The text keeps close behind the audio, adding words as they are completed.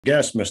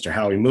Guest, Mr.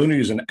 Howie Mooney,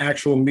 is an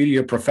actual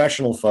media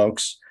professional,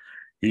 folks.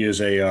 He is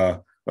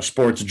a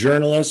sports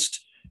journalist.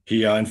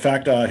 In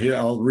fact,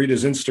 I'll read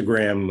his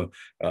Instagram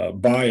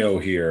bio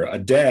here. A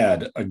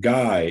dad, a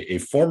guy, a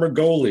former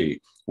goalie,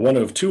 one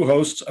of two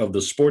hosts of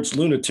the Sports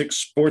Lunatic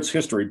Sports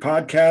History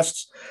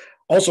podcasts,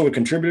 also a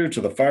contributor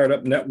to the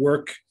FiredUp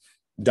Network.ca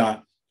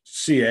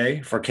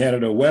for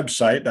Canada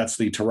website. That's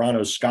the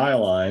Toronto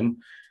skyline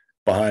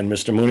behind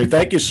Mr. Mooney.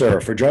 Thank you,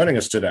 sir, for joining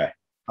us today.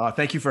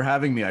 Thank you for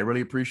having me. I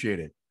really appreciate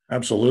it.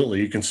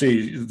 Absolutely. You can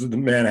see the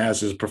man has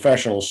his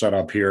professional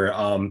setup here.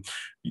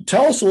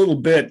 Tell us a little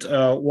bit,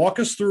 walk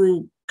us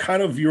through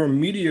kind of your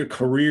media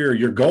career,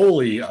 your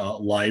goalie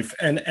life,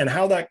 and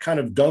how that kind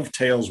of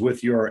dovetails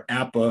with your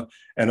APBA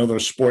and other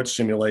sports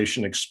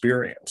simulation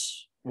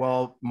experience.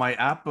 Well, my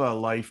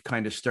APBA life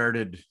kind of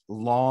started a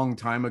long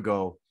time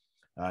ago,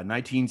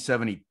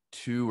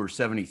 1972 or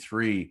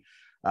 73.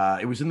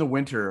 It was in the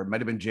winter. It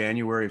might have been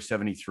January of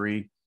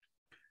 73.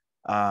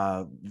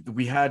 Our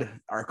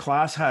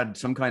class had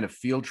some kind of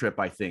field trip,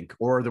 I think,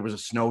 or there was a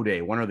snow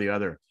day, one or the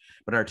other,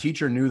 but our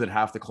teacher knew that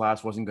half the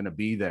class wasn't going to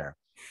be there.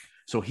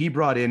 So he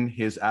brought in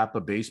his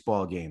APBA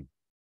baseball game,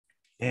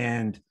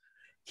 and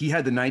he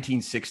had the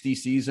 1960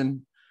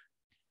 season,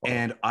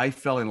 and I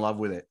fell in love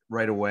with it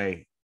right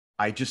away.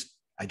 There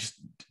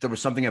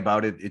was something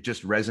about it. It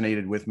just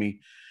resonated with me.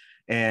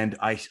 And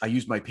I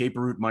used my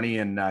paper route money,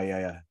 and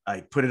I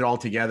put it all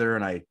together,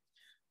 and I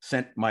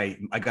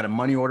got a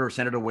money order,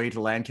 sent it away to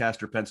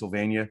Lancaster,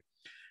 Pennsylvania,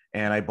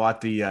 and I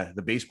bought the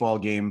baseball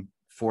game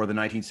for the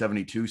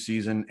 1972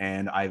 season.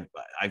 And I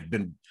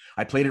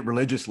played it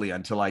religiously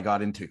until I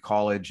got into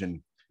college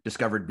and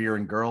discovered beer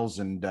and girls,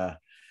 and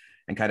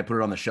kind of put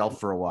it on the shelf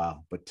for a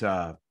while. But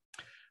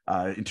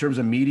in terms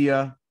of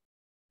media,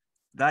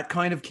 that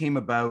kind of came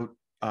about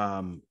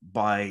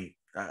by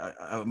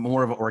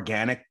more of an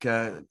organic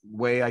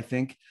way, I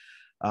think.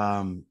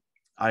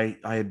 I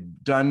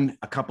had done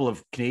a couple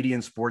of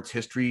Canadian sports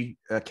history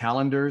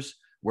calendars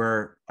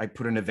where I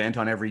put an event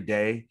on every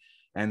day,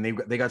 and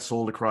they got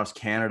sold across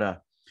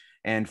Canada.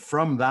 And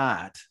from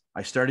that,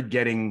 I started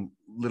getting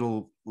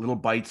little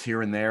bites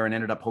here and there, and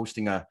ended up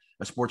hosting a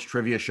sports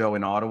trivia show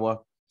in Ottawa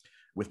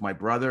with my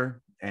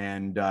brother.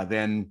 And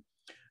then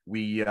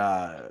we,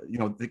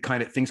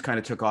 things kind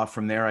of took off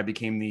from there. I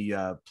became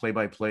the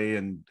play-by-play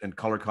and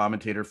color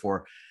commentator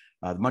for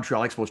the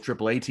Montreal Expos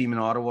AAA team in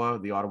Ottawa,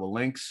 the Ottawa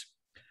Lynx.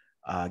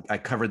 I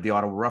covered the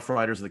Ottawa Rough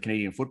Riders of the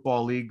Canadian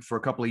Football League for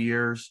a couple of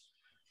years.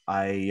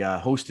 I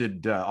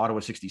hosted Ottawa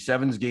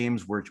 67's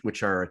games,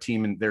 which are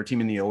their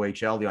team in the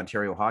OHL, the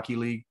Ontario Hockey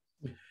League.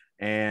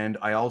 And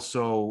I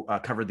also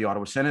covered the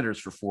Ottawa Senators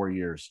for 4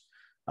 years.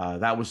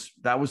 That was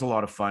a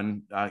lot of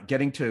fun. I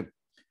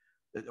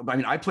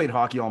played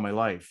hockey all my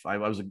life. I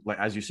was,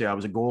 as you say, I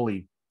was a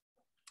goalie,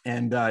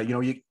 and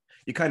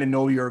you kind of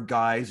know your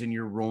guys in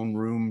your own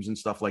rooms and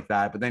stuff like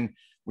that. But then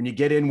when you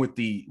get in with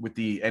the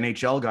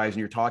NHL guys and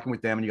you're talking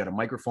with them, and you got a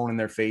microphone in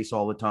their face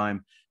all the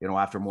time,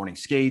 after morning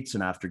skates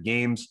and after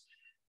games,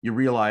 you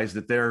realize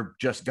that they're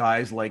just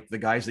guys like the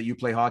guys that you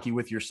play hockey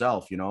with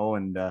yourself,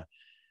 and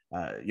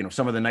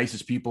some of the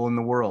nicest people in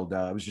the world.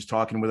 I was just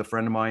talking with a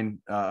friend of mine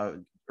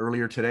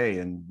earlier today,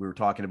 and we were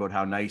talking about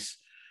how nice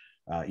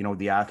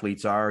the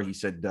athletes are. He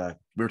said,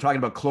 we were talking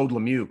about Claude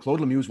Lemieux. Claude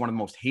Lemieux is one of the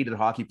most hated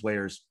hockey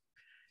players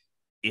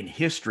in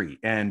history.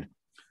 And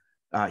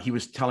he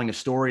was telling a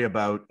story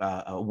about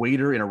a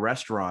waiter in a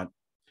restaurant.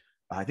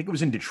 I think it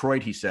was in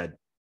Detroit, he said.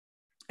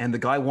 And the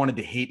guy wanted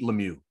to hate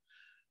Lemieux.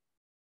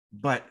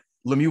 But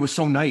Lemieux was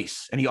so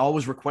nice, and he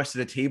always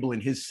requested a table in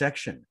his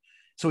section.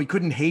 So he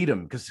couldn't hate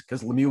him because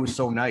Lemieux was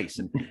so nice.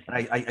 And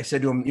I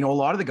said to him, a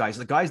lot of the guys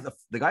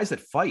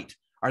that fight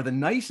are the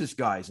nicest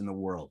guys in the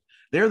world.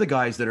 They're the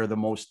guys that are the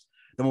most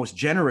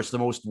generous, the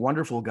most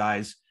wonderful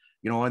guys,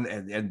 and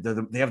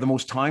they have the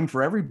most time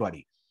for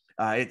everybody.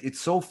 It's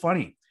so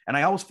funny. And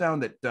I always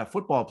found that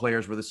football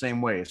players were the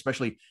same way,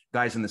 especially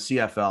guys in the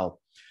CFL.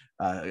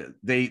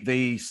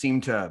 They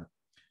seem to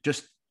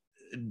just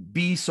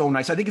be so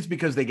nice. I think it's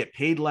because they get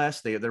paid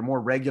less. They're more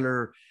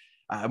regular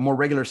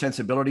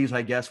sensibilities,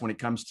 I guess, when it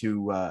comes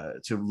to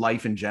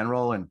life in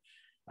general. And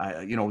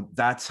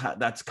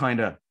that's kind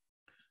of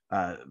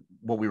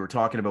what we were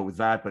talking about with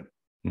that. But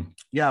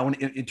yeah,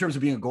 in terms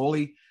of being a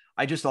goalie,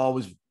 I just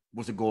always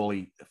was a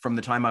goalie from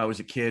the time I was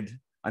a kid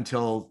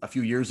until a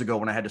few years ago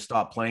when I had to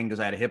stop playing because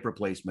I had a hip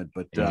replacement.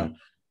 But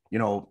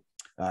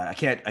I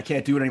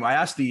can't do it anymore. I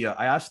asked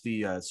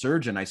the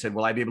surgeon. I said,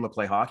 "Will I be able to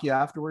play hockey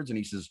afterwards?" And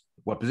he says,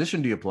 "What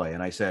position do you play?"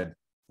 And I said,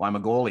 "Well, I'm a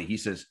goalie." He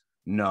says,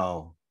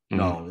 "No,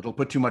 it'll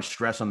put too much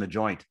stress on the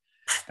joint."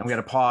 And we had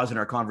a pause in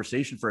our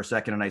conversation for a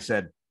second. And I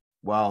said,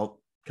 "Well,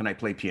 can I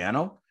play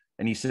piano?"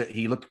 And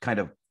he looked kind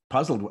of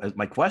puzzled at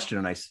my question.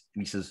 And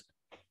he says,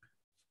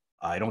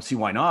 "I don't see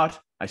why not."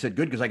 I said,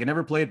 "Good, because I can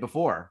never play it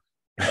before."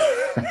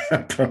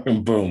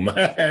 Boom.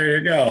 There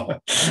you go.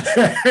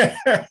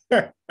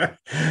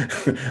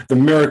 The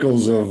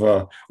miracles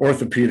of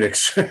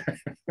orthopedics.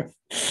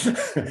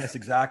 Yes,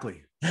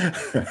 exactly.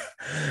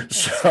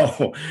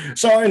 so,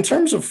 so in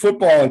terms of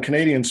football and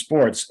Canadian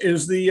sports,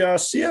 is the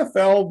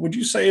CFL? Would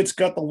you say it's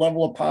got the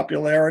level of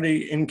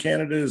popularity in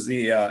Canada as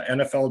the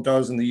NFL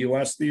does in the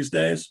US these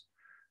days?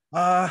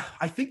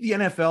 I think the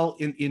NFL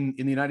in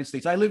the United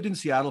States. I lived in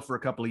Seattle for a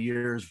couple of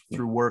years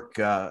through work,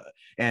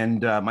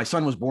 and my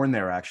son was born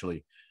there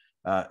actually,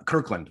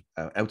 Kirkland,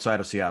 outside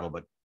of Seattle.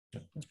 But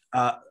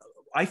uh,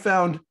 I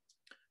found,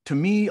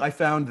 I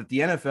found that the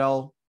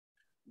NFL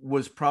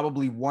was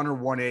probably one or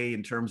one A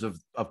in terms of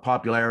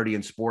popularity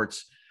in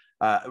sports,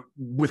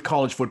 with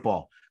college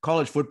football.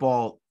 College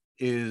football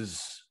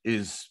is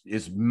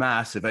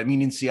massive. I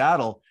mean, in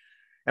Seattle,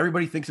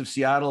 everybody thinks of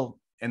Seattle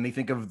and they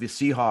think of the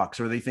Seahawks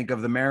or they think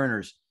of the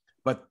Mariners,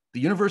 but the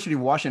University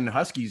of Washington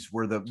Huskies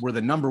were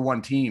the number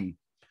one team,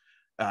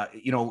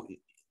 you know,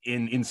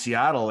 in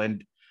Seattle,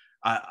 and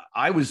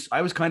I was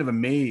kind of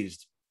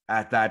amazed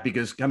at that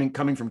because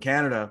coming from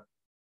Canada,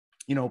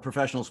 you know,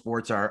 professional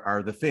sports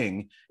are the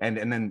thing, and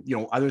then, you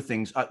know, other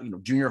things, you know,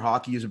 junior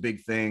hockey is a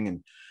big thing,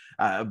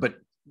 and but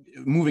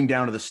moving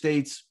down to the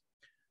States,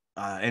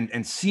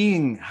 and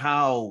seeing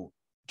how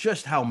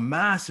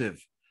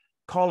massive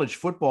college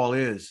football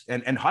is,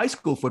 and high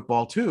school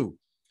football too,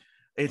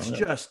 it's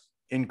just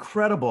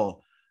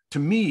incredible to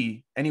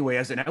me anyway,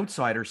 as an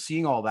outsider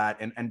seeing all that,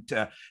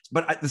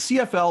 but the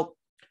CFL,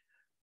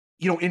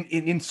 you know,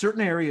 in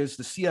certain areas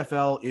the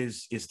CFL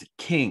is the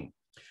king.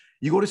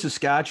 You go to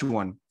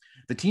Saskatchewan,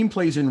 the team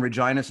plays in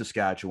Regina,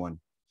 Saskatchewan,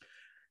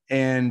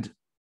 and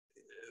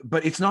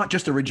but it's not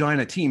just a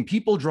Regina team.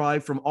 People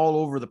drive from all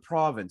over the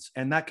province,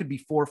 and that could be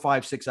 4,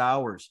 5, 6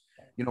 hours,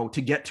 you know,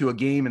 to get to a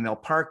game, and they'll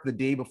park the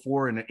day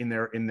before in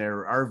their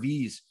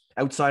RVs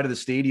outside of the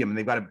stadium, and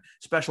they've got a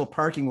special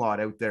parking lot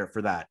out there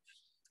for that.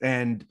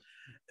 And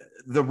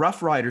the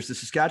Rough Riders, the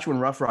Saskatchewan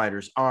Rough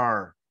Riders,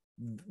 are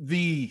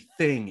the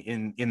thing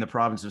in the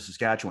province of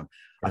Saskatchewan.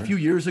 A few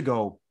years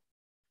ago,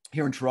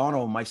 here in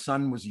Toronto, my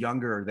son was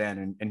younger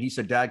then, and he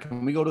said, "Dad,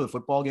 can we go to the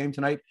football game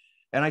tonight?"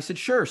 And I said,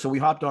 "Sure." So we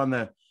hopped on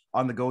the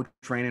GO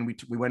train, and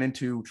we went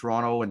into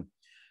Toronto and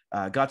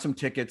got some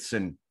tickets,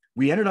 and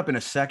we ended up in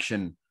a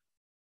section.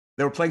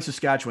 They were playing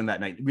Saskatchewan that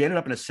night. We ended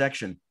up in a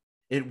section.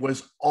 It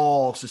was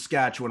all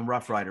Saskatchewan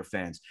Rough Rider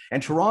fans,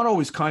 and Toronto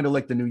is kind of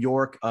like the New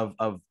York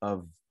of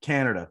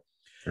Canada.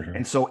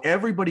 And so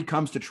everybody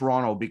comes to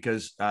Toronto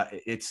because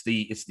it's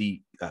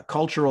the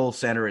cultural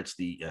center, it's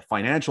the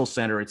financial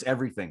center, it's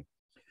everything.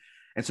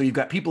 And so you've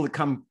got people that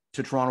come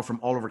to Toronto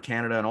from all over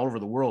Canada and all over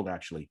the world,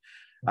 actually.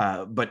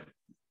 But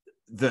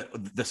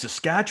the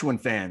Saskatchewan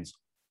fans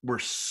were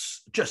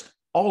just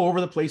all over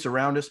the place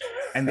around us,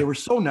 and they were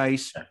so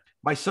nice.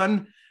 My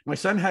son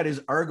had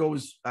his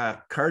Argos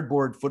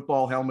cardboard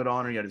football helmet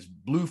on, and he had his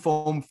blue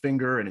foam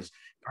finger and his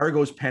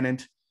Argos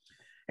pennant.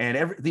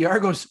 And the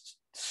Argos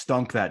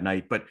stunk that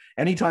night, but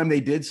anytime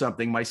they did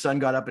something, my son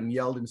got up and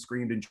yelled and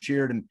screamed and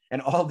cheered,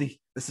 and all the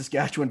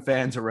Saskatchewan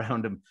fans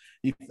around him,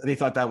 they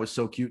thought that was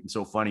so cute and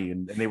so funny,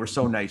 and they were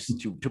so nice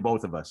to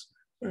both of us.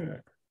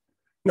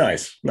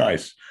 Nice.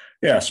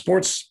 Yeah,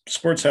 sports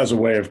has a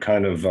way of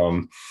kind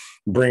of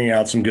bringing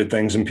out some good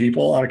things in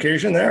people on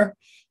occasion there.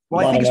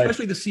 Well, I think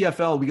especially the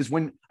CFL, because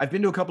when I've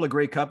been to a couple of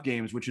Grey Cup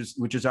games, which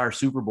is our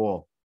Super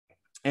Bowl,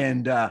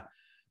 and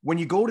when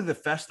you go to the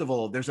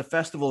festival, there's a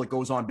festival that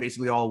goes on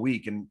basically all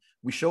week. And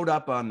we showed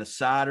up on the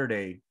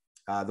Saturday,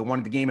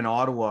 the game in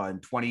Ottawa in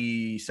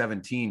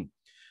 2017.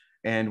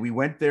 And we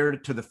went there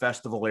to the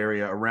festival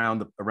area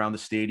around the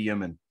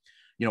stadium. And,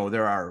 you know,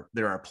 there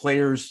are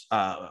players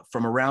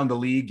from around the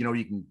league, you know,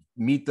 you can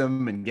meet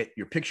them and get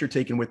your picture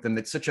taken with them.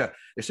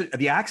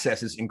 The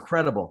access is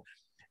incredible.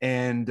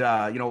 And,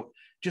 you know,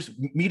 just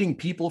meeting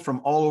people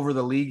from all over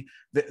the league.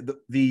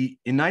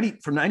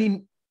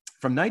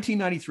 From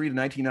 1993 to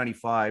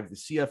 1995, the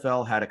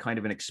CFL had a kind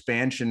of an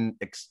expansion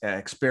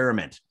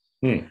experiment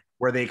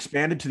where they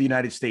expanded to the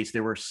United States.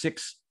 There were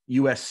 6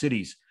 U.S.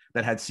 cities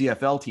that had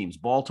CFL teams: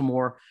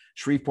 Baltimore,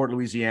 Shreveport,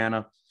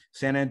 Louisiana,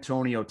 San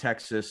Antonio,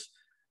 Texas,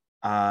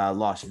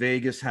 Las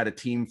Vegas had a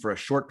team for a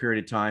short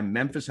period of time,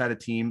 Memphis had a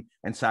team,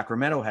 and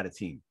Sacramento had a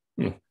team,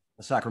 the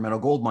Sacramento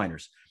Gold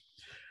Miners.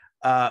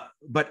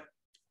 But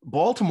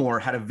Baltimore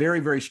had a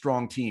very, very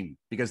strong team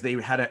because they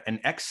had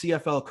an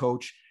ex-CFL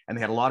coach, and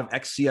they had a lot of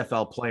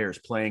ex-CFL players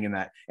playing in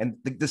that. And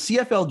the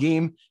CFL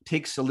game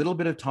takes a little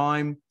bit of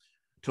time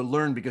to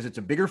learn because it's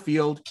a bigger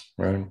field.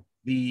 Right.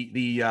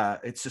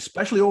 It's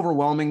especially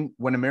overwhelming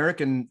when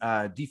American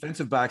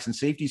defensive backs and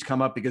safeties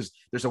come up because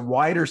there's a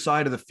wider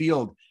side of the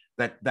field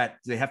that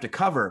they have to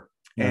cover.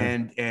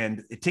 And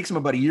it takes them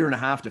about a year and a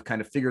half to kind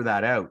of figure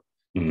that out.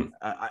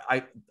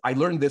 I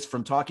learned this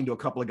from talking to a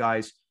couple of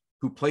guys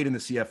who played in the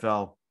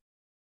CFL,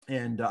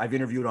 and I've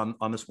interviewed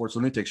on the Sports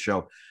Lunatics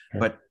show.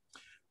 But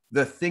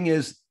the thing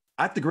is,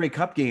 at the Grey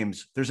Cup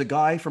games, there's a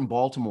guy from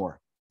Baltimore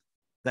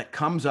that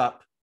comes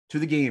up to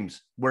the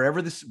games,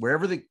 wherever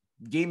the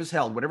game is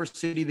held, whatever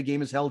city the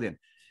game is held in.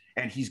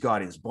 And he's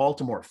got his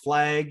Baltimore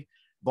flag,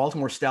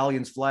 Baltimore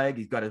Stallions flag.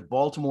 He's got his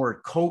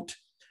Baltimore coat,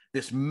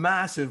 this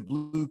massive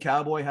blue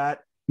cowboy hat,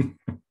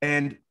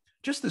 and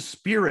just the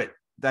spirit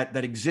that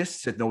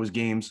exists at those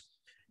games.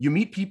 You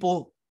meet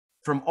people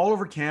from all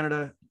over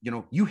Canada.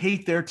 You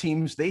hate their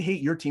teams, they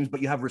hate your teams,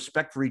 but you have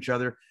respect for each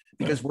other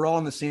because we're all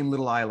on the same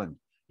little island.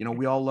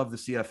 We all love the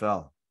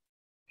CFL.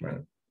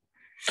 Right.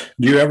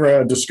 Do you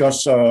ever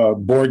discuss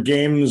board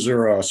games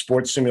or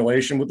sports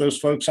simulation with those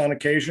folks on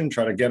occasion?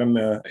 Try to get them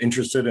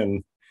interested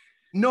in?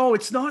 No,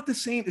 it's not the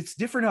same. It's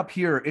different up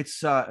here.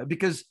 It's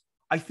because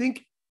I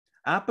think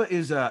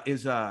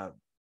APBA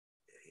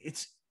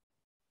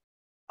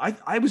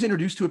I was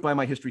introduced to it by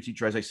my history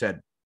teacher, as I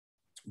said,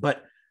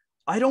 but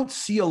I don't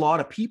see a lot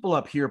of people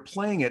up here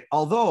playing it.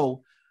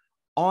 Although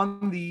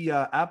on the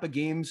APBA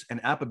games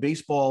and APBA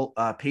baseball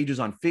pages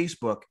on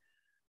Facebook,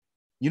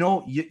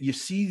 you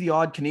see the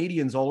odd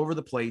Canadians all over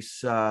the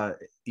place, and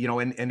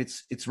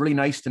it's really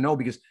nice to know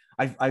because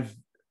I've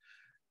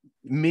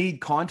made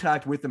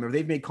contact with them, or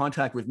they've made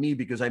contact with me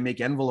because I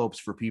make envelopes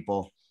for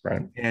people.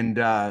 Right. And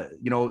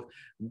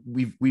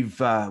we've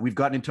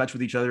gotten in touch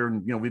with each other,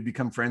 and we've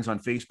become friends on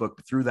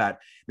Facebook through that.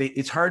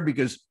 It's hard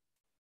because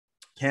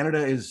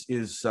Canada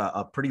is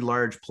a pretty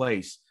large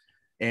place,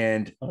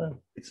 and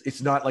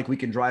it's not like we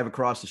can drive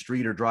across the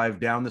street or drive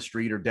down the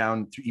street or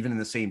down even in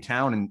the same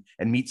town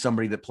and meet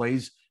somebody that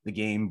plays the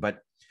game. But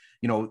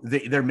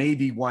there may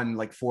be one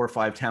like 4 or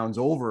 5 towns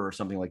over or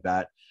something like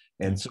that,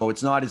 and so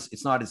it's not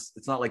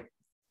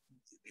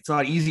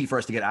easy for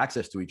us to get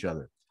access to each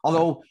other.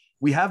 Although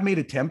we have made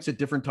attempts at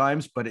different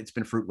times, but it's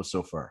been fruitless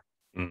so far.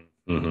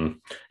 Mm-hmm.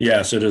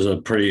 Yes, it is a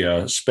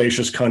pretty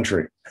spacious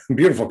country,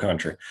 beautiful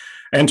country.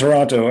 And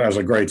Toronto has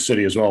a great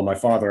city as well. My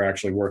father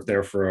actually worked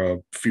there for a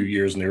few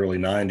years in the early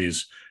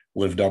 90s,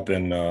 lived up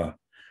in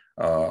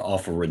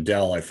off of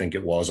Riddell, I think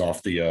it was,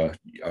 off the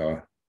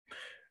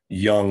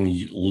Young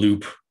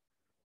Loop,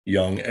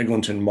 Young,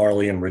 Eglinton,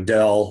 Marley, and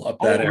Riddell, up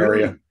that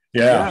area. Really?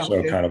 Yeah, so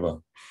okay. Kind of a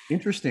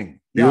interesting.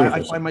 Yeah,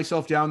 I find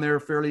myself down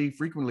there fairly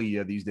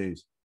frequently these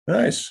days.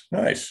 Nice.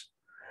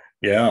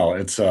 Yeah,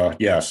 it's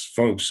yes,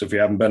 folks, if you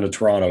haven't been to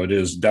Toronto,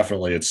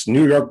 it's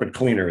New York but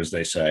cleaner, as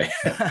they say.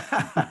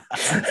 I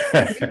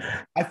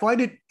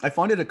find it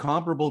a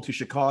comparable to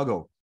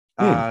Chicago.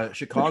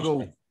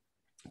 Chicago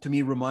to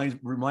me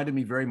reminded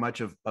me very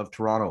much of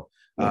Toronto.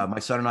 My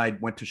son and I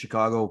went to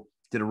Chicago,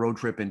 did a road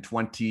trip in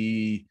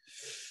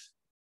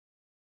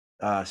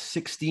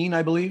 2016,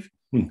 I believe.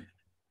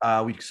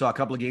 We saw a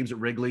couple of games at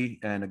Wrigley,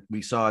 and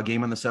we saw a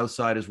game on the south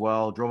side as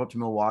well. Drove up to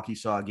Milwaukee,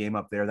 saw a game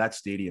up there. That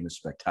stadium is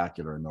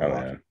spectacular in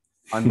Milwaukee. Oh, yeah.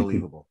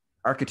 Unbelievable.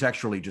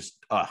 Architecturally, just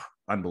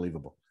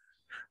unbelievable.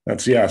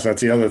 That's the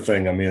other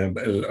thing. I mean,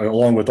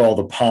 along with all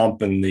the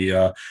pomp and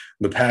the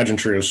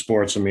pageantry of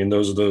sports, I mean,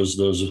 those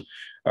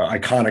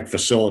iconic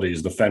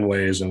facilities, the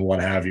Fenways and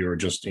what have you, are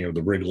just, the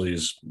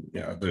Wrigleys.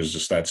 There's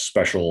just that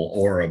special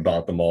aura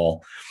about them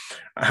all.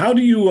 How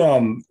do you,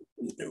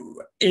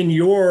 in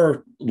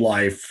your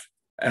life,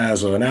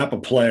 as an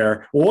APBA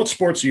player, what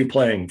sports are you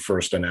playing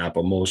first in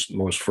APBA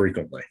most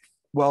frequently?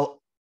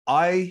 Well,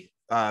 I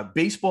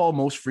baseball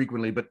most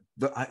frequently, but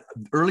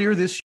earlier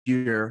this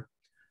year,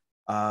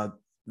 there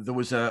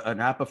was an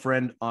APBA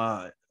friend,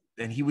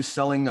 and he was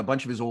selling a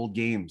bunch of his old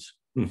games.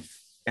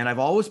 And I've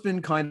always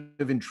been kind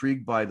of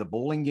intrigued by the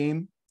bowling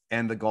game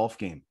and the golf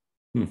game.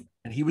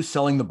 And he was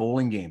selling the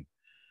bowling game.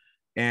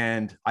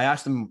 And I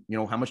asked him,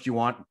 how much do you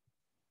want?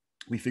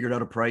 We figured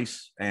out a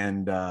price,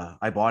 and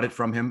I bought it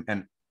from him.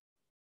 And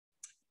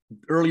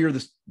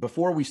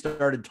before we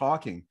started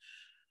talking,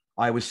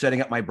 I was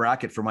setting up my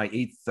bracket for my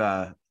eighth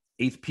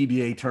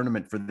PBA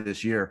tournament for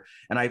this year,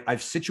 and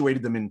I've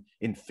situated them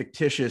in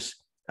fictitious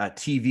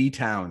TV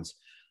towns.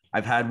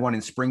 I've had one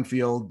in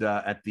Springfield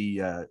at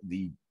the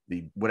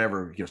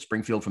whatever,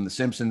 Springfield from The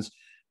Simpsons,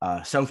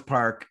 South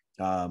Park,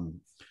 Bikini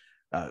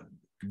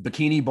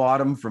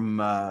Bottom from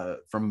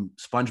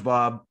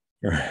SpongeBob,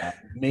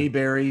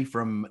 Mayberry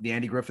from the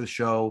Andy Griffith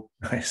Show.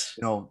 Nice.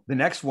 The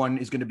next one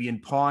is going to be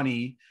in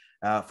Pawnee,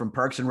 from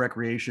Parks and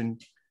Recreation,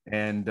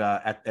 and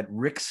at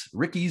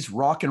Ricky's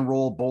Rock and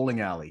Roll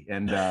Bowling Alley.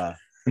 And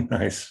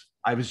nice.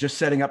 I was just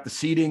setting up the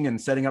seating and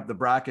setting up the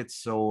brackets.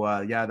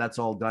 So that's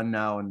all done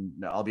now, and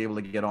I'll be able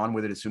to get on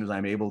with it as soon as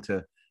I'm able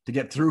to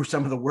get through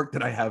some of the work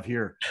that I have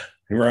here.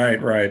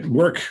 Right.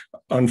 Work,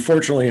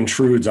 unfortunately,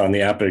 intrudes on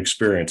the APBA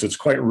experience. It's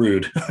quite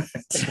rude.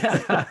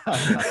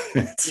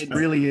 It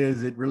really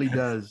is. It really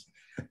does.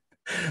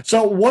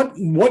 So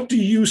what do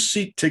you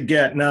seek to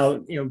get now,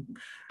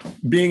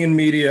 being in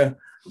media,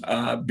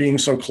 being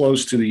so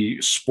close to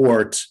the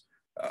sport,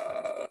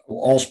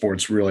 all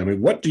sports really? I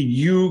mean, what do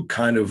you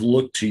kind of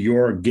look to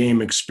your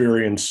game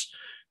experience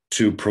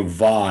to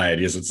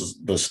provide? Is it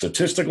the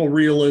statistical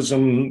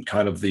realism,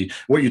 kind of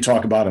what you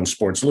talk about in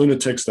Sports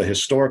Lunatics, the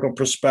historical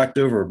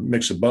perspective, or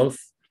mix of both?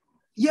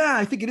 Yeah,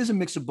 I think it is a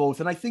mix of both.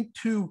 And I think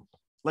too,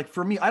 like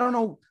for me, I don't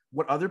know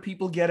what other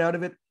people get out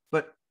of it,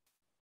 but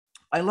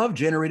I love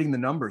generating the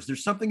numbers.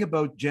 There's something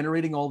about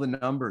generating all the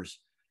numbers.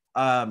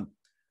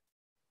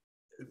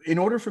 In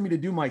order for me to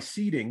do my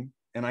seeding,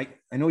 and I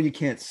know you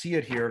can't see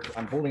it here,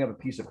 I'm holding up a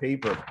piece of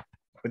paper,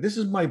 but this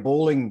is my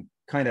bowling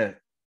kind of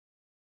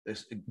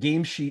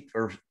game sheet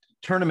or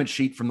tournament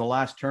sheet from the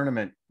last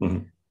tournament.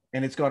 And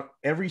it's got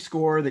every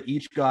score that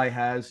each guy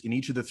has in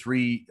each of the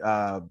three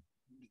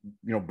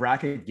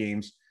bracket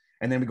games,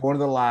 and then we go into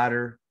the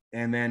ladder,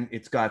 and then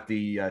it's got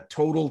the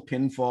total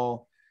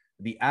pinfall,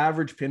 the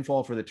average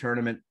pinfall for the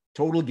tournament,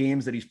 total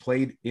games that he's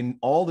played in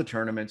all the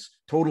tournaments,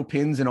 total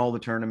pins in all the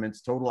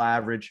tournaments, total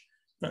average.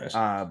 Nice.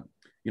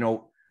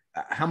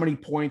 How many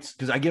points?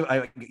 Because I give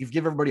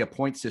everybody a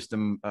point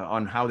system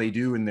on how they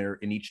do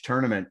in each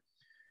tournament,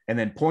 and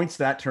then points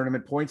that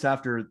tournament, points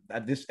after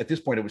at this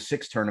point it was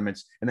 6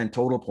 tournaments, and then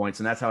total points,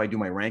 and that's how I do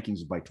my rankings,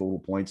 is by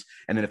total points.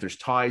 And then if there's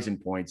ties in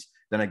points,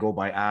 then I go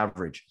by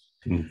average.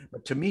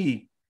 But to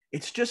me,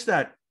 it's just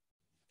that,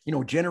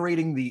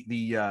 generating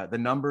the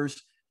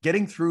numbers,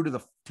 getting through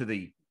to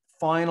the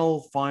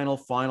final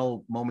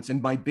moments.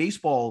 In my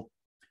baseball,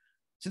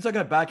 since I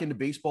got back into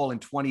baseball in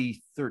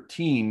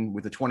 2013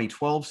 with the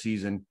 2012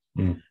 season,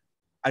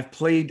 I've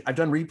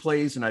done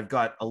replays, and I've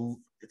got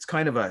it's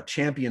kind of a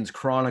champions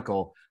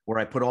chronicle where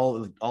I put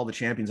all the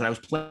champions. And I was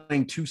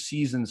playing 2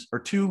 seasons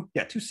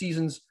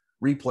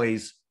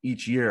replays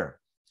each year.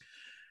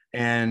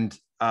 And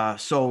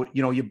so,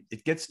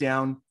 it gets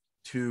down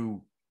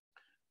to,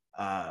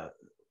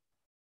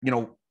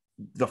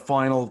 the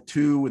final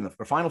 2 and the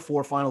final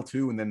 4, final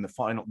 2, and then the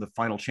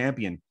final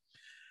champion.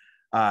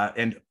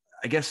 And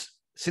I guess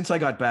since I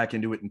got back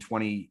into it in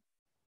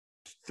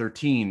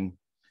 2013,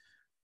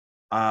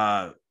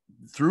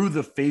 through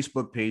the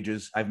Facebook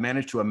pages, I've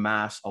managed to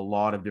amass a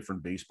lot of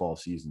different baseball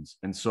seasons.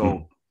 And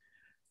so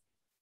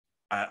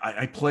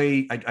I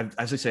play,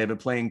 as I say, I've been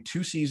playing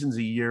 2 seasons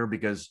a year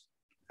because,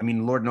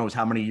 Lord knows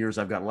how many years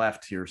I've got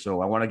left here.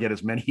 So I want to get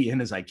as many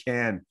in as I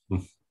can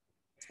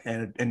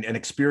and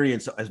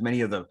experience as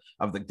many of the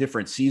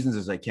different seasons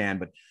as I can.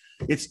 But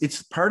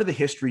it's part of the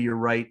history. You're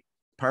right.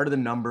 Part of the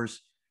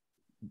numbers,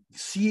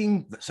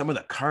 seeing some of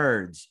the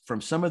cards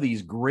from some of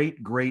these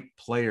great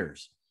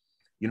players,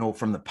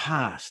 from the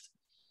past,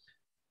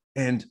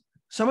 and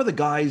some of the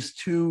guys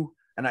too.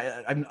 And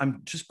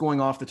I'm just going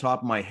off the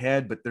top of my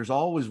head, but there's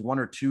always 1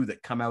 or 2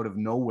 that come out of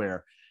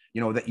nowhere,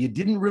 that you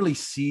didn't really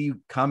see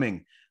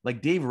coming.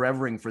 Like Dave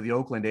Revering for the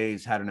Oakland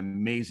A's had an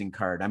amazing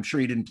card. I'm sure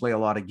he didn't play a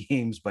lot of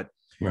games, but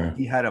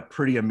he had a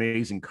pretty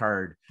amazing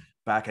card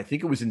back. I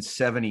think it was in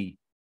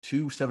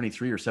 72,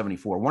 73 or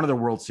 74, one of the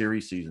World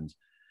Series seasons,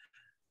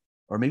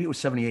 or maybe it was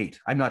 78.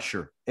 I'm not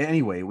sure.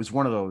 Anyway, it was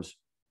one of those,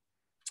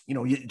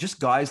 just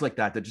guys like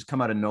that just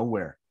come out of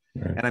nowhere.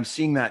 Right. And I'm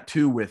seeing that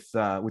too with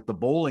the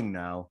bowling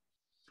now.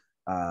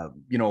 I'm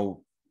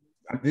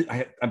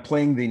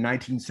playing the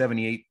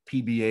 1978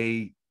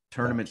 PBA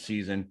tournament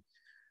season,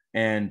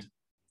 and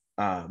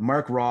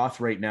Mark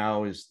Roth right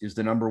now is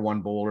the number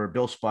 1 bowler.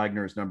 Bill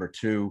Spigner is number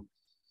 2.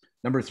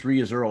 Number 3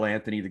 is Earl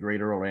Anthony, the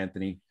great Earl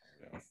Anthony.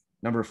 Yeah.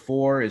 Number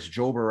 4 is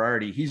Joe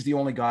Berardi. He's the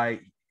only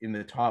guy in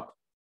the top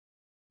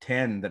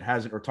 10 that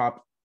hasn't, or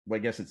top, well, I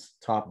guess it's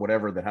top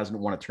whatever, that hasn't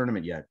won a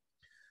tournament yet.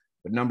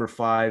 But number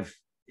 5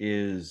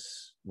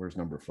 is, where's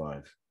number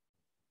 5?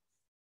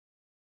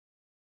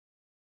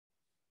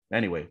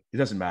 Anyway, it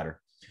doesn't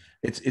matter.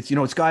 It's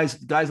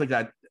guys like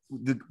that.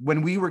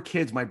 When we were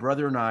kids, my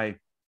brother and I,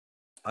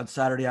 on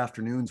Saturday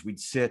afternoons, we'd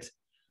sit,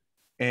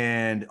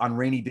 and on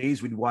rainy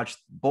days we'd watch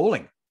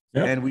bowling.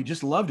 Yep. And we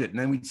just loved it. And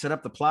then we'd set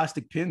up the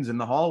plastic pins in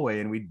the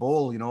hallway, and we'd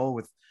bowl,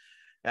 with,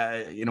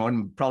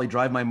 and probably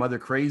drive my mother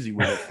crazy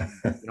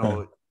with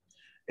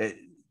it,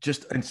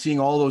 and seeing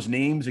all those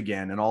names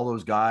again and all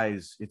those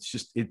guys, it's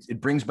just,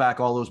 it brings back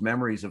all those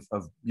memories of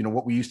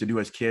what we used to do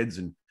as kids,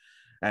 and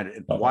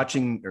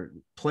watching or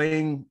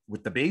playing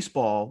with the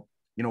baseball,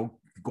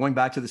 going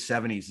back to the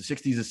 70s, the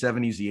 60s, the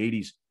 70s, the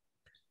 80s.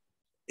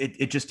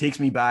 It just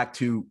takes me back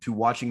to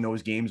watching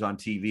those games on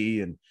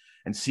TV and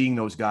seeing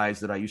those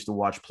guys that I used to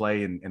watch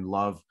play and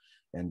love,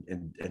 and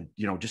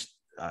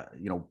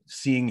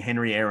seeing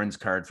Henry Aaron's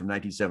card from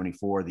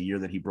 1974, the year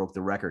that he broke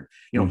the record.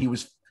 He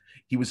was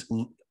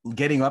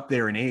getting up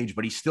there in age,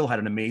 but he still had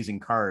an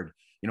amazing card.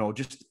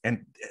 Those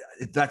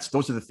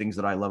are the things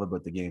that I love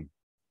about the game.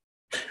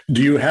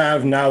 Do you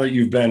have, now that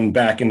you've been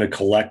back into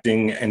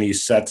collecting, any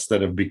sets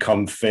that have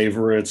become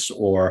favorites,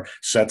 or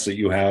sets that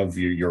you have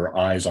your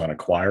eyes on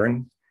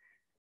acquiring?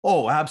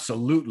 Oh,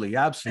 absolutely.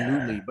 Yeah.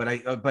 But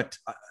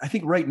I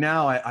think right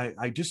now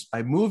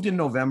I moved in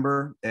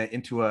November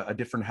into a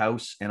different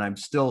house, and I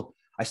still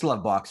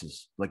have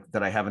boxes like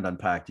that I haven't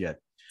unpacked yet.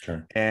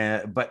 Sure.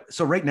 But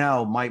so right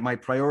now my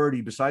priority,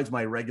 besides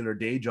my regular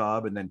day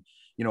job, and then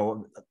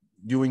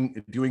doing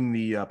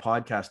the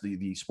podcast,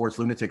 the Sports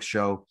Lunatics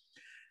show,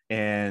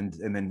 and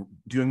then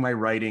doing my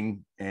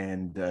writing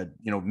and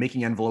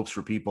making envelopes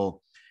for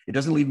people, it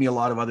doesn't leave me a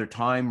lot of other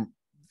time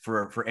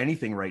for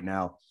anything right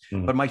now.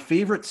 Mm-hmm. But my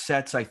favorite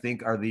sets, I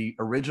think, are the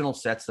original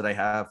sets that I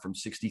have from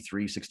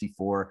 63,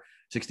 64,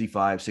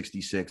 65,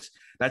 66.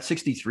 That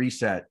 63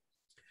 set,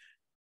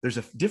 there's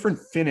a different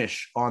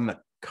finish on the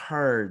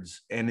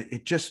cards, and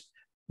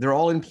they're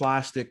all in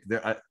plastic.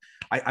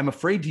 I'm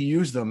afraid to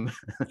use them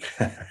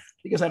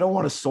because I don't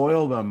want to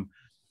soil them,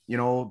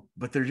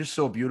 but they're just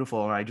so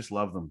beautiful, and I just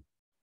love them.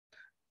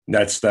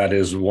 That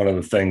is one of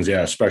the things,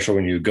 yeah, especially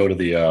when you go to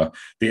the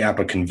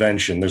APBA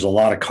convention. There's a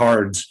lot of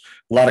cards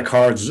a lot of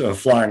cards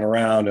flying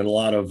around, and a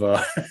lot of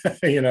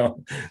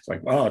it's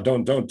like, oh,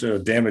 don't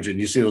damage it. And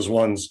you see those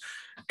ones,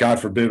 God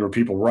forbid, where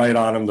people write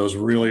on them, those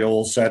really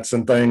old sets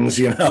and things.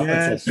 It's like,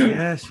 Yes,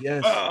 yes,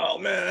 yes. oh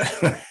man.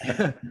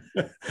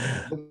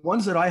 The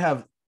ones that I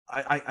have,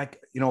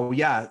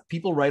 yeah,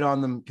 people write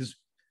on them because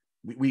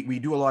we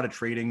do a lot of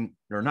trading,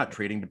 or not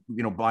trading,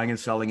 but buying and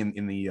selling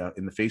in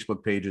the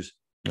Facebook pages,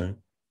 Yeah.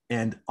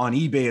 and on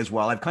eBay as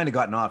well. I've kind of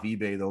gotten off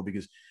eBay though,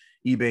 because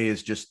eBay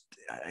is just,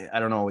 I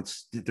don't know,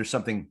 there's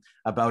something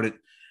about it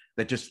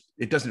that just,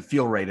 it doesn't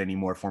feel right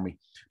anymore for me.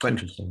 But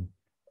Interesting.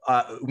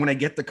 when I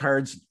get the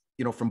cards,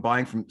 from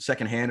buying from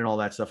secondhand and all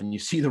that stuff, and you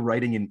see the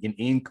writing in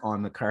ink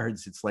on the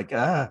cards, it's like,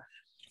 at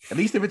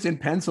least if it's in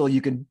pencil, you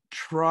can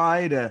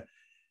try to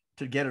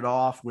get it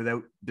off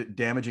without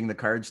damaging the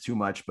cards too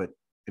much. But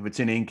if it's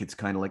in ink, it's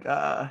kind of like,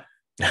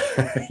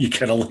 You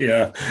can,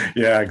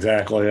 yeah,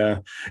 exactly. Yeah.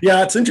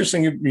 It's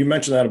interesting. You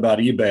mentioned that about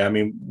eBay. I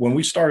mean, when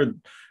we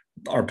started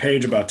our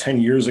page about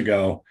 10 years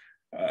ago,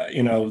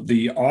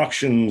 the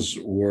auctions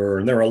there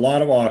were a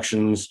lot of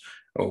auctions.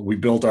 We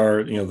built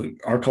our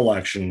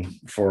collection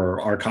for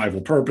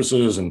archival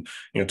purposes, and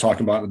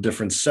talking about the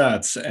different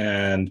sets.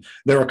 And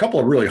there were a couple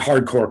of really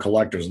hardcore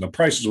collectors, and the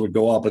prices would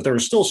go up, but there were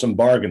still some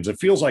bargains. It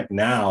feels like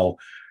now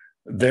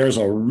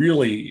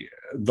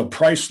the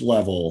price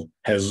level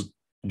has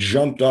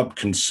jumped up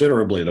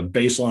considerably. The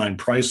baseline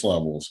price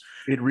levels.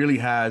 It really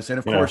has. And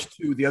of course,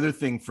 too, the other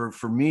thing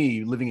for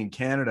me living in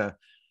Canada,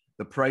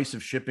 the price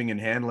of shipping and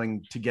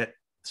handling to get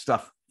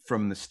stuff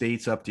from the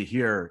States up to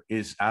here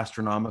is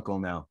astronomical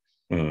now.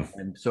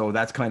 And so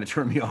that's kind of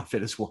turned me off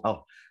it as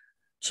well.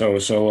 So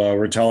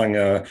we're telling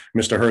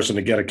Mr. Herson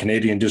to get a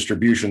Canadian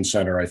distribution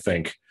center, I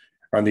think,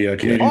 on the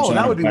Canadian side.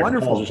 That would be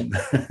wonderful.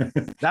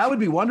 That would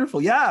be wonderful.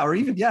 Yeah. Or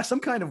even, some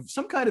kind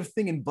of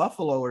thing in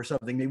Buffalo or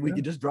something. Maybe we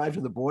could just drive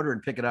to the border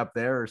and pick it up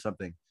there or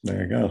something.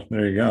 There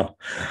you go.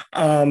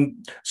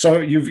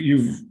 So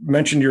you've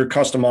mentioned your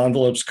custom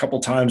envelopes a couple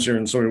times here,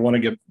 and so we want to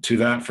get to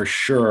that for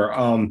sure.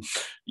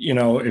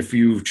 If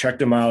you've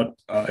checked him out,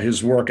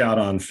 his work out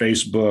on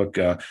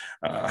Facebook,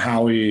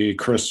 Howie,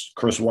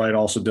 Chris White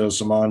also does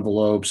some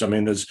envelopes. I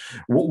mean,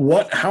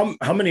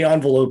 how many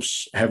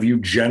envelopes have you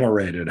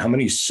generated? How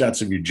many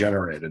sets have you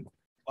generated?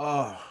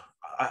 Oh,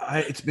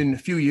 it's been a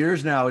few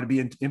years now. It'd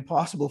be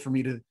impossible for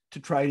me to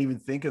try and even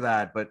think of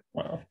that. But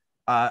wow.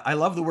 I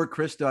love the work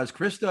Chris does.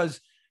 Chris does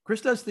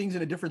things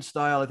in a different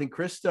style. I think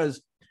Chris does.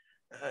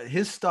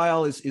 His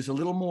style is a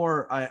little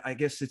more. I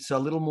guess it's a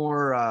little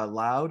more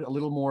loud, a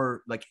little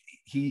more like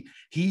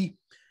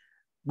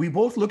we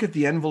both look at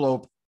the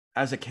envelope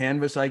as a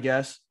canvas, I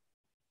guess.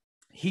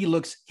 He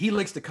likes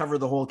to cover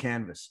the whole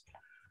canvas.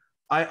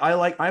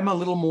 I'm a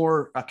little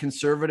more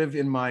conservative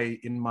in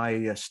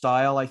my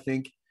style, I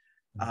think.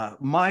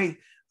 My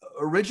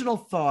original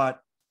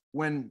thought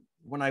when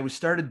I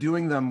started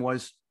doing them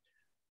was,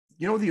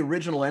 the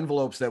original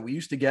envelopes that we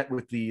used to get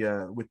with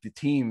the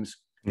teams,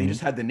 they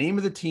just had the name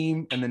of the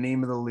team and the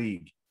name of the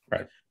league.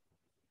 Right.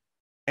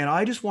 And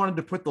I just wanted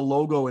to put the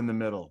logo in the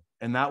middle.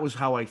 And that was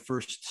how I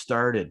first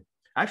started.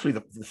 Actually,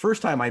 the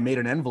first time I made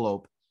an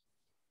envelope,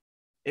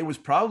 it was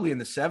probably in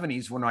the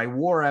 70s when I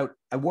wore out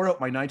my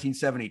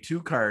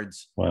 1972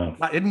 cards. Wow.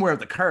 I didn't wear out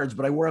the cards,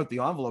 but I wore out the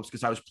envelopes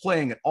because I was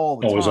playing it all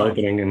the always time. Always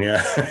opening,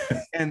 and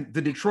And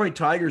the Detroit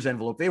Tigers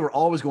envelope, they were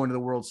always going to the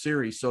World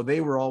Series. So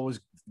they were always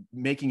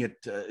making it,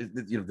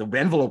 the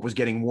envelope was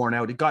getting worn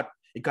out. It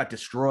got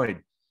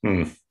destroyed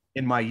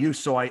in my use.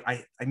 So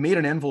I made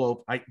an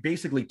envelope. I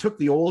basically took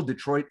the old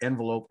Detroit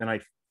envelope and I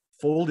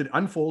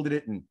unfolded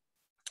it and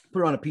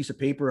put it on a piece of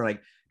paper, and I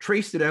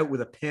traced it out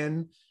with a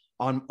pen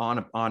on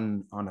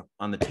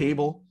the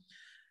table.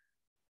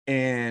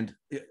 And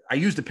I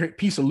used a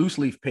piece of loose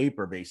leaf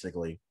paper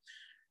basically.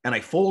 And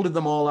I folded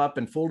them all up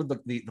and folded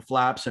the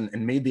flaps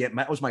and made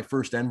that was my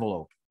first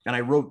envelope. And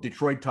I wrote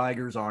Detroit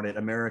Tigers on it,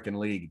 American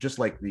League, just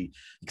like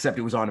except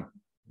it was on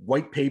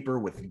white paper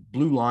with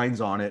blue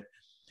lines on it.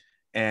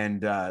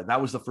 And that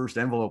was the first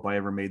envelope I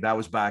ever made. That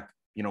was back,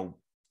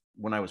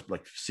 when I was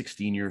like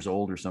 16 years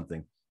old or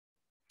something.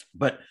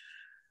 But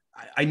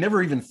I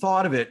never even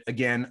thought of it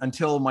again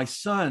until my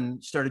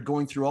son started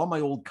going through all my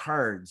old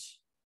cards,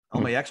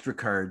 all my extra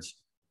cards.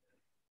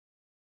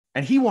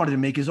 And he wanted to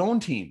make his own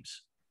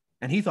teams.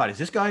 And he thought, is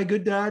this guy a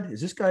good dad?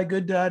 Is this guy a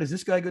good dad? Is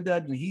this guy a good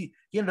dad? And he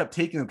ended up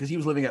taking them because he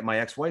was living at my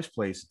ex-wife's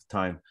place at the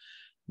time.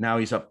 Now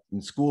he's up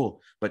in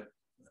school. But,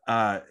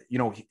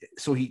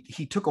 so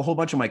he took a whole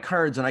bunch of my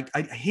cards, and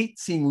I hate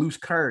seeing loose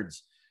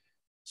cards.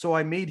 So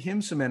I made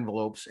him some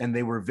envelopes, and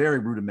they were very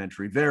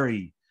rudimentary,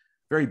 very,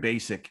 very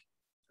basic,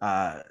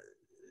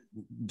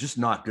 just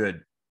not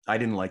good. I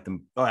didn't like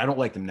them. Oh, I don't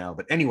like them now.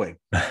 But anyway,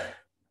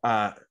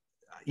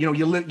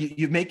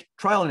 you make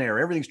trial and error.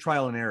 Everything's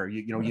trial and error.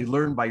 You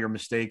learn by your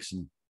mistakes.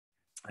 And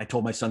I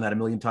told my son that a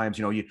million times.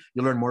 You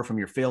learn more from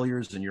your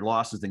failures and your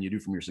losses than you do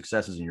from your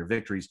successes and your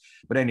victories.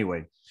 But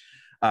anyway,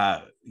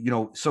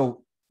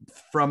 so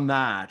from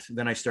that,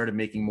 then I started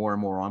making more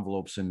and more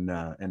envelopes, and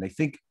I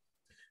think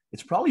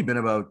it's probably been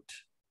about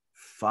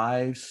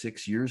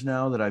 5-6 years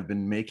now that I've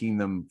been making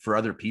them for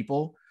other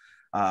people.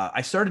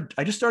 I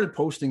just started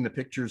posting the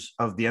pictures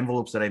of the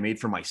envelopes that I made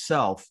for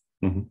myself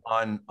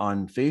on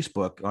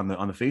Facebook, on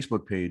the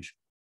Facebook page.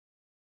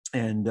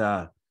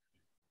 And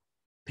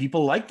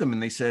people liked them,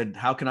 and they said,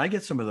 how can I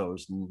get some of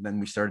those? And then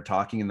we started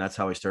talking, and that's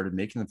how I started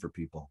making them for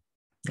people.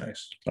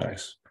 Nice.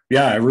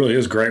 Yeah, it really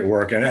is great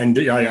work. And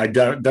I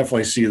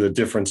definitely see the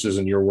differences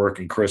in your work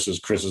and Chris's.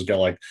 Chris has got,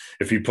 like,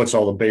 if he puts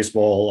all the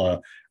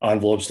baseball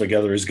envelopes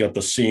together, he's got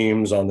the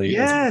seams on the.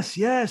 Yes.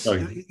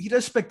 He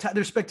does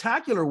there's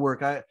spectacular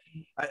work. I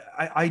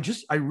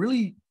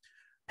really,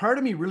 part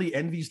of me really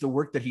envies the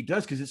work that he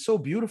does, because it's so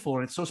beautiful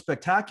and it's so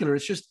spectacular.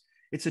 It's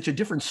such a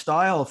different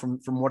style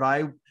from what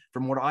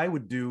I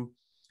would do,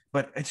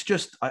 but it's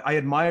just, I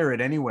admire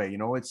it anyway.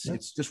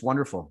 It's just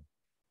wonderful.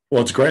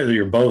 Well, it's great that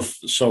you're both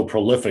so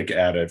prolific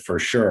at it, for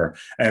sure.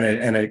 And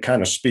it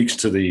kind of speaks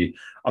to the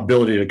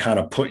ability to kind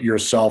of put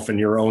yourself and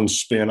your own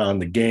spin on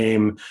the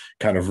game,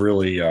 kind of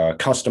really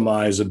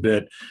customize a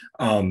bit.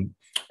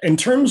 In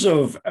terms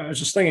of, I was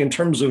just thinking, in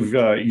terms of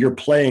your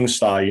playing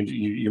style,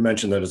 you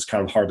mentioned that it's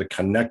kind of hard to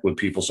connect with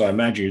people. So I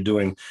imagine you're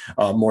doing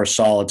more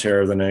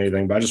solitaire than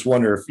anything, but I just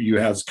wonder if you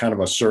have kind of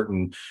a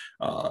certain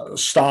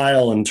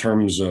style in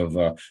terms of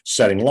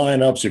setting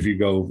lineups, if you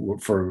go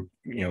for,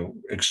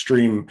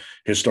 extreme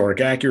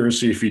historic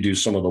accuracy, if you do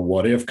some of the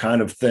what if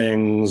kind of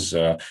things,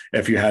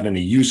 if you had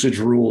any usage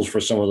rules for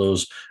some of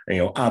those,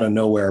 out of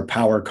nowhere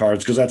power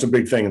cards, because that's a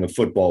big thing in the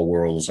football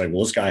world. It's like,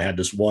 well, this guy had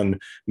this one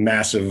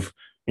massive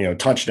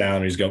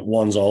touchdown. He's got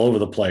ones all over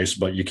the place,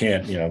 but you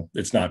can't,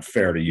 it's not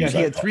fair to use. Yeah,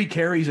 he had 3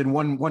 carries and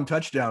one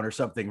touchdown or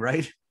something,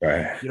 right?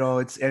 Right.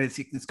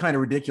 It's kind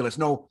of ridiculous.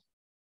 No,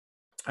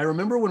 I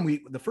remember when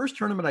the first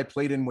tournament I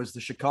played in was the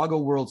Chicago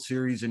World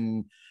Series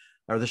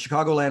or the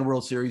Chicagoland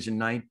World Series in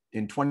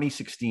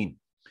 2016.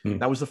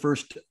 That was the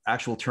first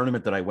actual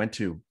tournament that I went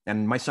to,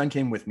 and my son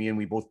came with me, and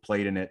we both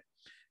played in it.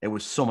 It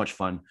was so much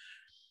fun,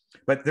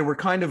 but there were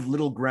kind of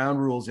little ground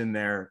rules in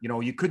there.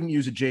 You couldn't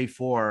use a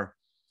J4.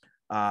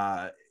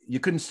 You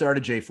couldn't start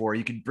a J4.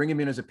 You could bring him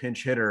in as a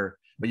pinch hitter,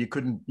 but you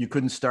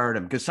couldn't start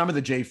him, because some of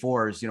the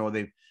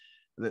J4s,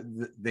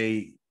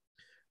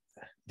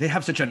 they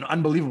have such an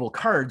unbelievable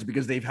cards,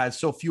 because they've had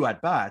so few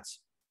at bats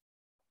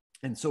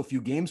and so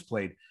few games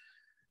played,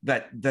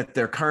 that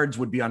their cards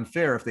would be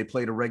unfair if they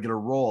played a regular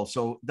role.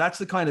 So that's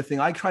the kind of thing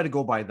I try to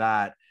go by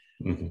that.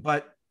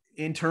 But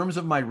in terms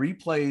of my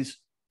replays,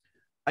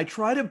 I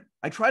try to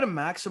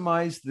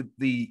maximize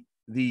the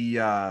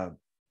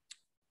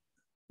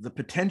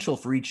potential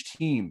for each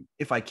team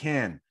if I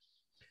can.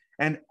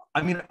 And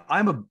I mean,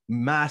 I'm a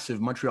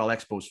massive Montreal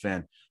Expos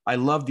fan. I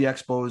love the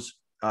Expos.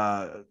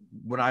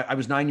 When I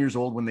was 9 years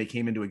old when they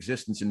came into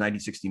existence in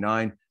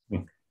 1969.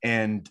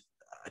 And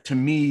to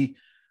me,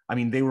 I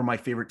mean, they were my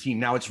favorite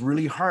team. Now, it's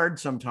really hard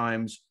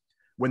sometimes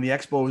when the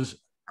Expos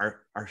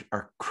are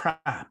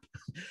crap.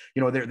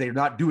 They're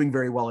not doing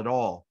very well at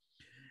all.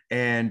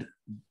 And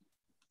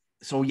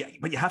so, yeah,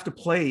 but you have to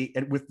play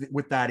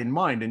with that in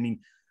mind. I mean,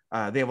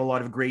 they have a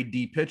lot of grade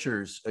D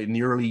pitchers in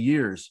the early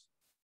years.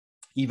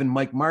 Even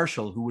Mike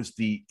Marshall, who was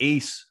the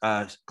ace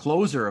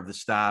closer of the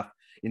staff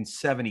in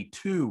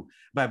 72,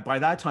 but by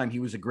that time he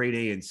was a grade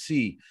A and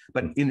C.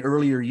 But in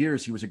earlier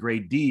years he was a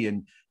grade D.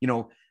 And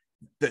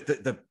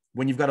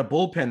when you've got a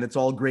bullpen that's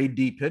all grade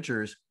D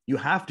pitchers, you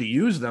have to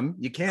use them.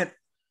 You can't,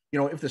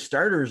 if the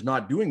starter is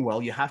not doing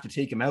well, you have to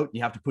take him out. And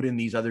you have to put in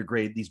these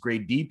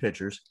grade D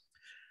pitchers.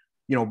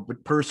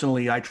 But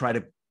personally, I try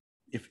to,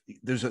 if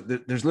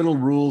there's little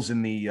rules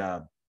in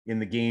the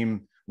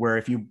game where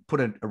if you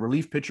put a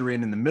relief pitcher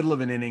in the middle of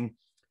an inning,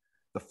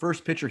 the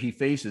first pitcher he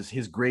faces,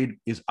 his grade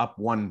is up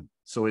 1.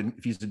 So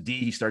if he's a D,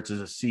 he starts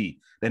as a C.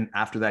 Then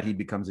after that, he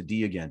becomes a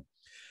D again.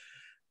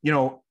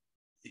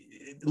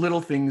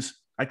 Little things.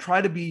 I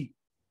try to be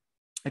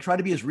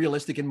as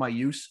realistic in my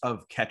use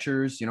of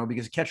catchers,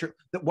 because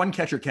one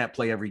catcher can't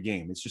play every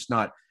game. It's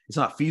not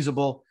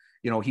feasible.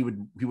 He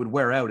would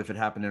wear out if it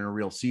happened in a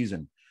real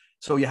season.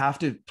 So you have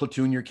to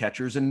platoon your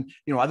catchers, and,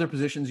 other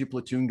positions you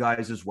platoon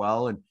guys as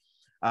well. And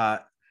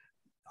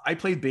I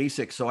played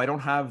basic, so I don't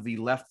have the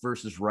left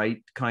versus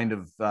right kind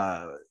of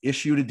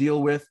issue to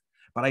deal with,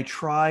 but I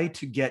try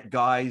to get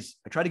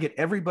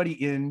everybody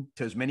in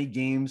to as many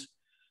games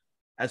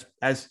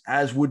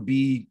as would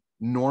be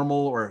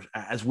normal or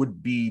as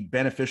would be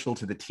beneficial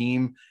to the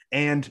team,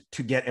 and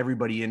to get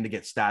everybody in to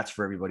get stats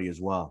for everybody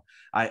as well.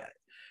 I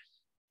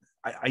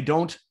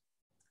don't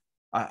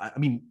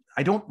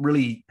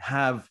really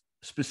have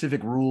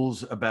specific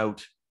rules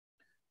about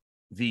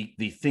the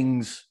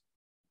things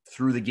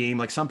through the game.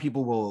 Like some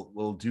people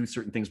will do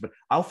certain things, but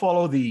I'll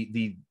follow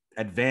the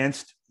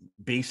advanced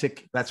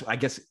basic. That's, I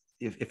guess,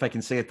 if I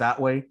can say it that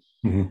way,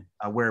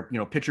 where,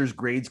 pitchers'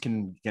 grades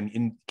can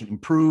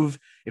improve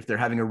if they're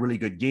having a really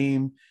good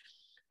game,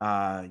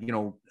 but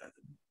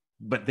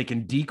they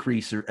can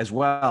decrease as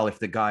well if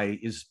the guy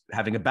is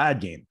having a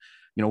bad game,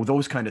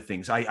 those kind of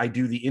things. I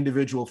do the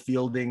individual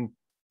fielding,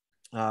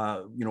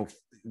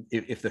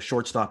 if the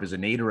shortstop is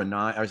an 8 or a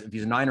 9, or if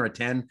he's a 9 or a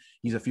 10,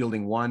 he's a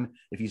fielding 1.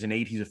 If he's an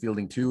 8, he's a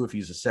fielding 2. If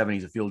he's a 7,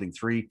 he's a fielding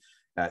 3.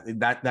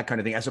 That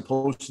kind of thing, as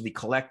opposed to the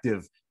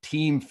collective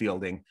team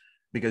fielding,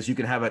 because you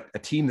can have a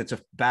team that's a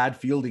bad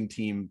fielding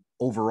team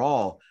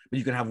overall, but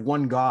you can have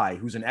one guy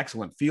who's an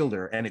excellent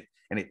fielder, and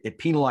it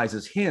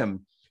penalizes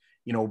him,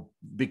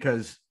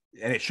 because,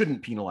 and it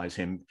shouldn't penalize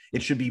him.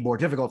 It should be more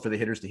difficult for the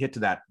hitters to hit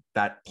to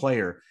that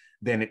player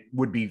than it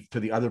would be to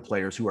the other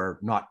players who are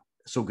not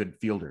so good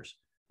fielders,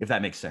 if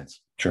that makes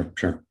sense. Sure.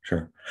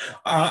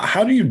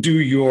 How do you do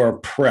your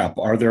prep?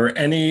 Are there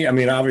any, I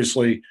mean,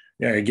 obviously,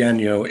 again,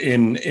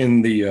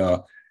 in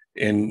the,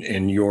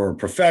 in your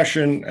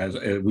profession, as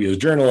we as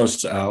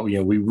journalists,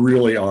 we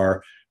really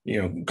are,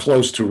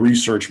 close to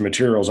research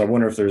materials. I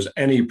wonder if there's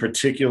any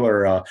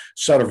particular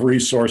set of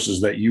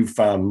resources that you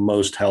found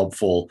most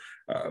helpful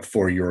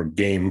for your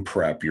game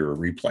prep, your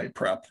replay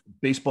prep.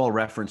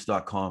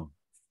 Baseballreference.com.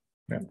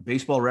 Yeah.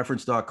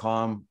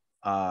 Baseballreference.com,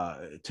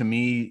 to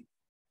me,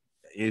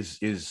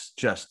 is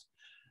just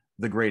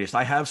the greatest.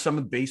 I have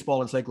some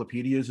baseball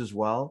encyclopedias as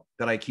well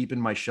that I keep in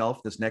my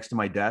shelf that's next to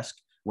my desk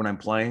when I'm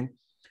playing.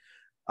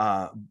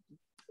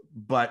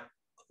 But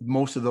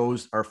most of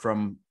those are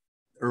from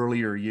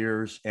earlier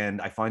years,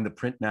 and I find the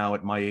print now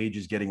at my age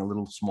is getting a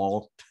little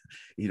small,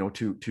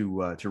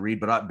 to read.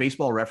 But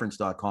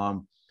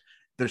baseballreference.com,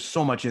 there's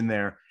so much in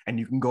there, and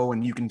you can go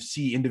and you can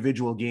see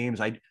individual games.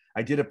 I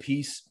did a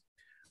piece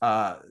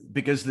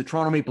because the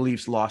Toronto Maple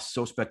Leafs lost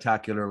so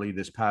spectacularly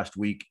this past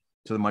week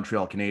to the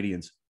Montreal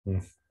Canadiens.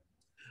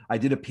 I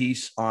did a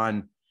piece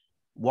on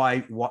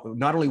why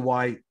not only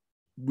why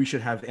we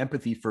should have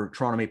empathy for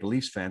Toronto Maple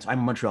Leafs fans. I'm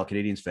a Montreal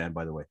Canadiens fan,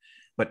 by the way,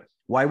 but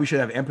why we should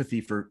have empathy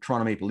for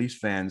Toronto Maple Leafs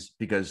fans,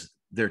 because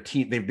their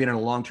team, they've been in a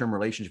long-term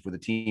relationship with a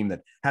team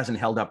that hasn't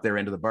held up their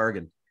end of the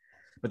bargain.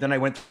 But then I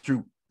went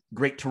through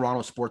great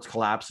Toronto sports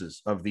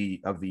collapses of the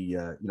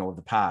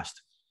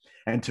past.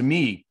 And to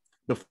me,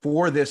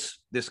 before this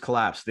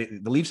collapse,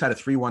 the Leafs had a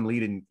 3-1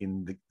 lead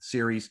in the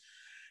series.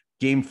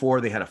 Game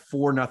 4, they had a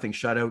 4-0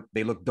 shutout.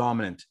 They looked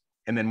dominant.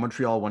 And then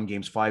Montreal won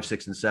games 5,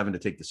 6, and 7 to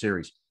take the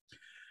series.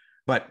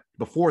 But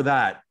before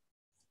that,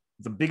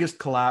 the biggest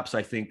collapse,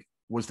 I think,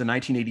 was the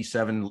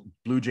 1987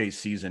 Blue Jays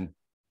season.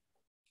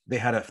 They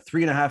had a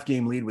 3.5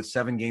 game lead with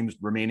 7 games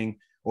remaining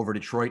over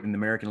Detroit in the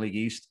American League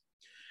East.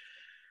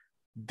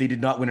 They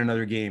did not win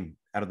another game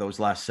out of those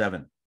last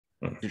 7.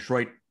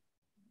 Detroit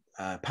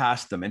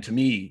passed them. And to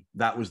me,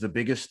 that was the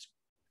biggest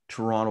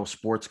Toronto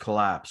sports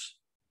collapse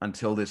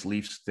until this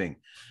Leafs thing.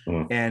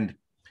 And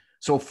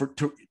so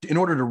in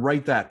order to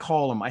write that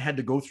column, I had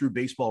to go through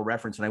Baseball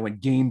Reference, and I went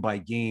game by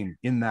game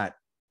in that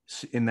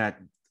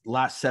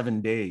last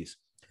 7 days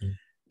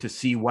to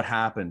see what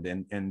happened,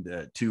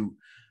 and to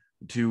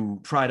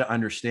try to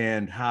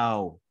understand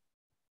how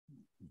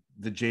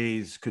the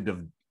Jays could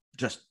have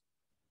just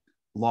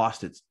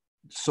lost it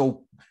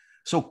so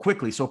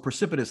quickly, so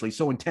precipitously,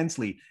 so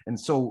intensely, and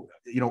so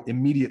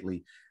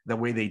immediately the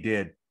way they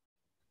did.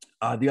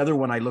 The other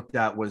one I looked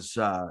at was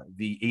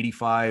the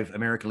 85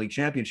 American League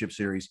Championship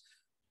Series.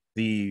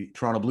 The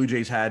Toronto Blue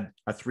Jays had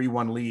a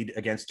 3-1 lead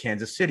against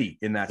Kansas City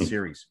in that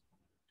series.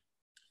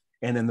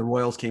 And then the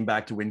Royals came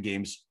back to win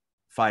games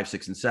 5,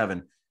 6, and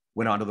 7,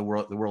 went on to the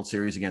World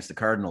Series against the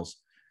Cardinals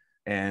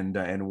and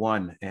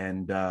won,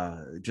 and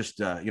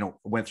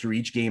went through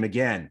each game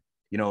again,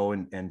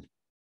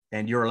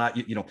 and you're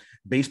allowed,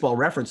 Baseball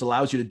Reference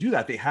allows you to do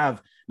that. They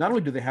have, not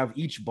only do they have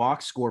each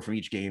box score from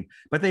each game,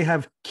 but they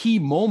have key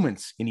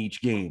moments in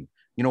each game,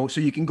 so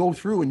you can go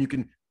through and you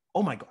can,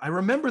 oh my God, I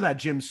remember that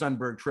Jim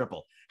Sundberg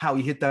triple, how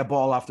he hit that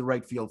ball off the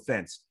right field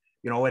fence,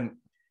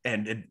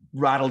 and it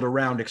rattled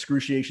around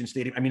Exhibition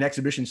Stadium,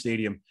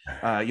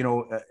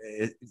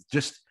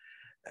 just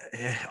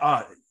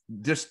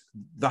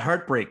the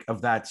heartbreak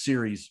of that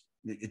series.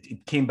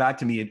 It came back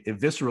to me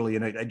viscerally,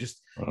 and I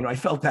just, I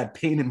felt that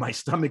pain in my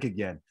stomach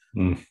again.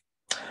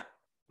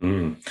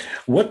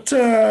 What's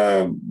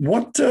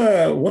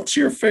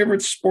your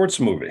favorite sports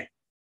movie?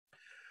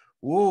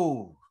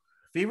 Whoa,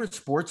 favorite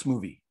sports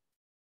movie?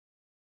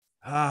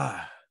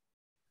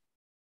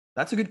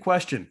 That's a good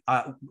question.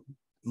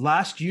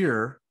 Last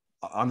year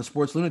on the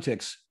Sports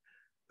Lunatics,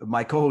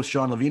 my co-host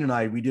Sean Levine and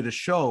I, we did a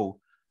show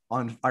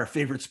on our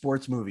favorite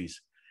sports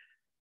movies.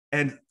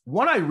 And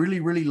one I really,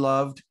 really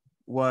loved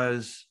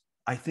was,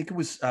 I think it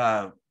was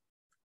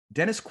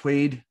Dennis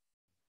Quaid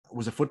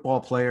was a football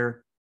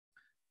player.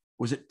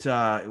 Was it?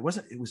 It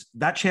was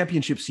that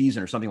championship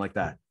season or something like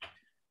that.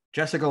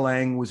 Jessica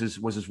Lange was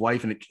his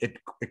wife, and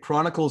it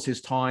chronicles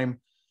his time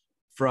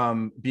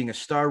from being a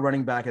star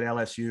running back at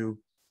LSU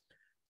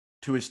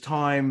to his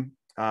time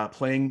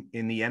playing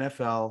in the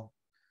NFL,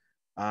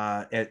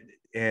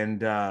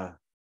 and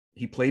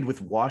he played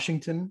with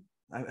Washington.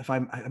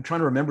 I'm trying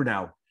to remember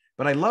now,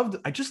 but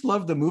I just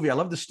loved the movie. I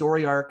loved the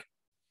story arc,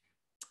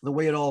 the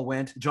way it all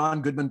went.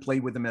 John Goodman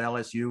played with him at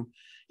LSU.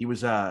 He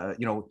was,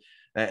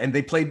 and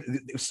they played.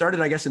 It started,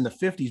 I guess, in the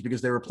 50s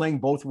because they were playing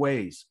both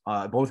ways.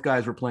 Both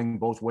guys were playing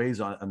both ways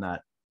on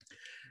that.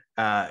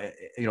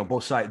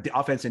 Both sides, the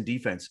offense and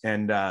defense,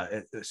 and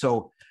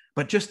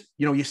but just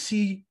you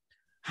see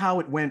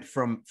how it went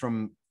from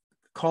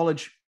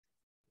college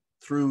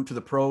through to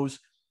the pros,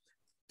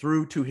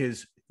 through to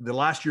the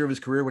last year of his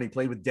career when he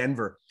played with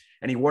Denver,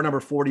 and he wore number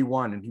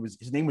 41, and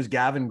his name was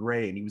Gavin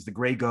Gray, and he was the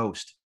Gray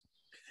Ghost.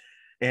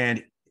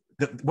 And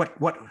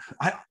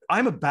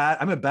I'm a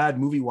bad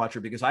movie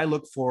watcher because I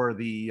look for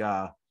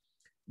the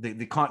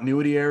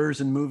continuity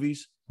errors in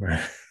movies.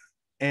 Right.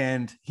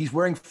 And he's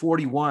wearing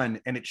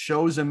 41, and it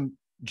shows him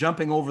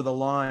jumping over the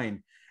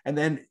line, and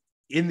then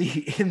in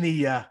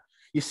the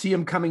you see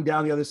him coming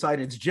down the other side,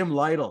 and it's Jim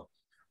Lytle,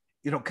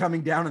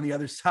 coming down on the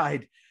other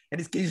side,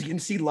 and you can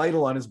see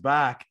Lytle on his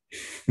back.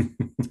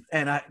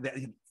 And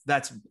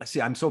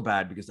I'm so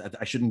bad because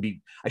I should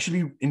be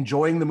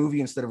enjoying the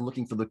movie instead of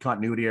looking for the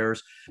continuity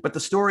errors. But the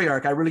story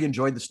arc, I really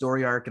enjoyed the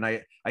story arc, and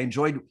I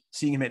enjoyed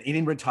seeing him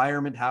in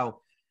retirement, how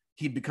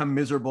he'd become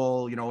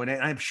miserable, and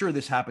I'm sure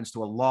this happens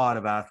to a lot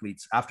of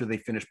athletes after they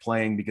finish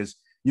playing, because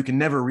you can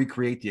never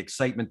recreate the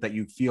excitement that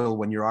you feel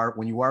when you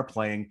are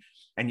playing,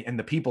 and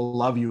the people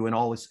love you and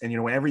all this,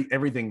 and when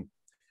everything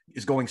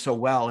is going so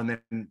well, and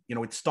then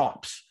it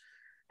stops,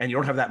 and you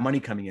don't have that money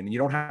coming in, and you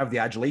don't have the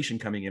adulation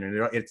coming in, and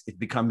it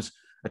becomes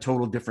a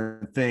total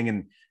different thing.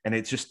 And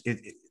it's just,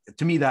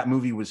 to me, that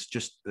movie was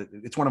just,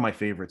 it's one of my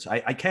favorites.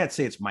 I can't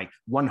say it's my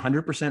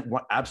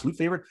 100% absolute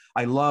favorite.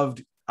 I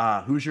loved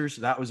Hoosiers.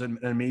 That was an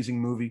amazing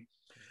movie.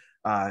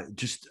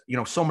 Just,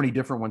 so many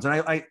different ones.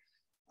 And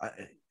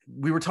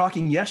we were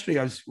talking yesterday,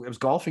 I was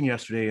golfing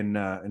yesterday,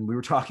 and we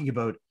were talking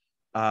about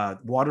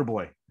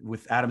Waterboy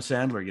with Adam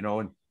Sandler,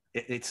 and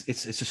it's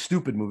a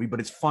stupid movie, but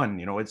it's fun.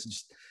 It's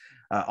just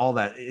all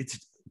that. It's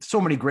so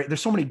many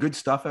there's so many good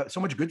stuff,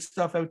 so much good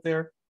stuff out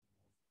there.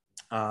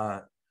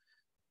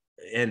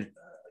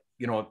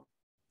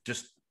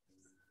 Just,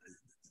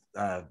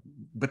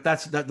 but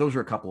those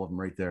are a couple of them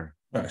right there.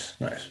 Nice.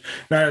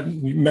 Now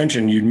you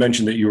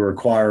mentioned that you were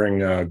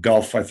acquiring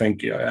golf. I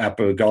think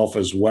APBA golf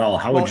as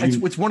well.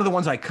 It's one of the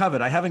ones I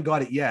covet. I haven't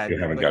got it yet. You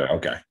haven't got it.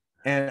 Okay.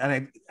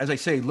 And as I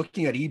say,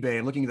 looking at eBay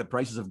and looking at the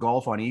prices of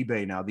golf on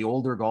eBay now, the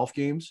older golf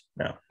games,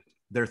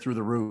 they're through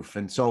the roof.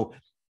 And so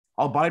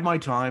I'll bide my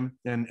time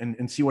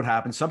and see what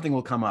happens. Something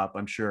will come up,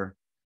 I'm sure.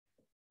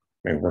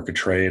 Maybe work a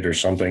trade or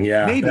something.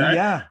 Yeah. Maybe,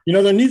 yeah.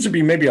 There needs to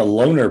be maybe a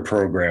loaner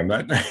program,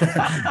 that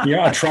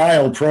a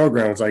trial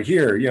program. It's like,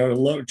 here,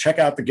 check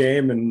out the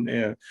game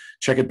and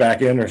check it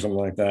back in or something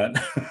like that.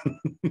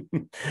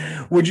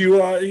 Would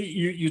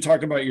you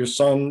talked about your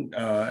son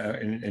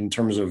in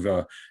terms of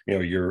the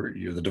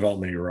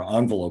development of your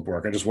envelope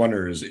work. I just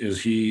wonder,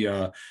 is he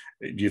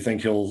do you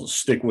think he'll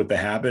stick with the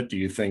habit? Do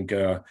you think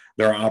there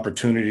are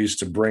opportunities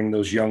to bring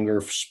those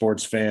younger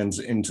sports fans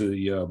into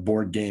the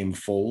board game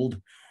fold?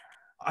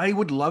 I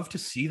would love to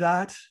see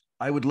that.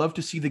 I would love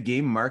to see the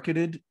game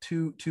marketed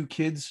to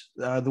kids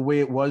the way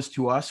it was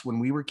to us when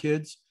we were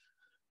kids.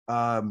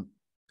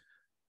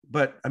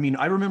 But I mean,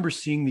 I remember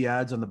seeing the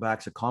ads on the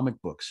backs of comic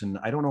books, and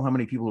I don't know how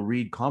many people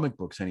read comic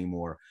books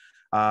anymore.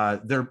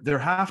 There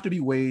have to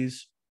be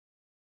ways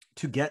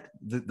to get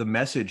the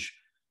message,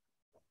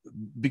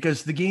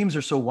 because the games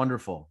are so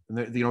wonderful,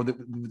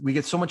 and we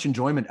get so much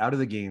enjoyment out of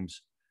the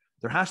games.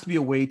 There has to be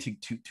a way to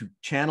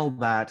channel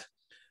that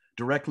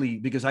directly,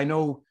 because I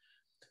know.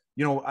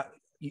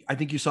 I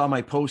think you saw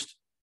my post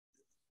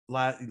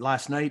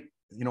last night.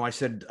 I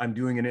said I'm I'm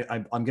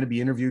going to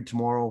be interviewed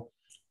tomorrow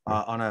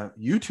on a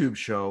YouTube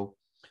show,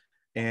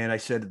 and I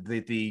said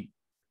that the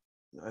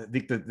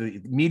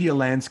media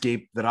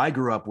landscape that I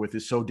grew up with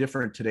is so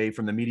different today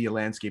from the media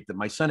landscape that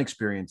my son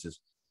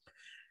experiences,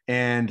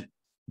 and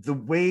the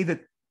way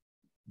that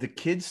the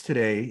kids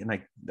today, and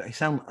I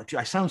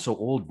sound so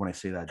old when I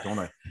say that, don't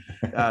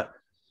I?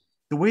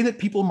 The way that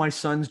people my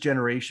son's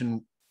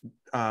generation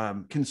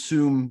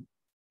consume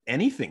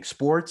anything,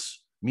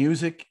 sports,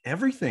 music,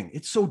 everything.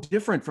 It's so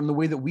different from the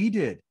way that we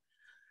did.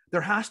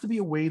 There has to be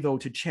a way, though,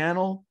 to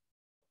channel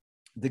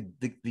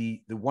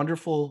the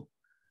wonderful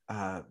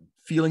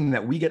feeling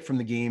that we get from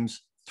the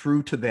games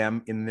through to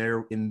them in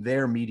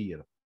their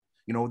media.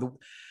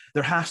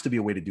 There has to be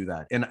a way to do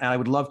that, and I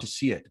would love to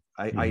see it.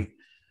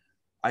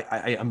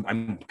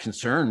 I'm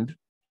concerned,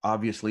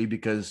 obviously,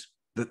 because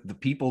the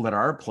people that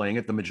are playing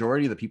it, the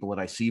majority of the people that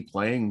I see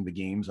playing the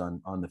games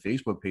on the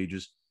Facebook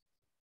pages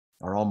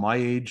are all my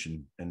age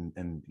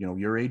and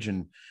your age.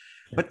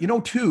 But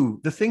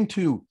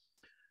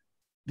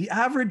the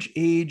average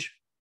age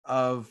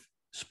of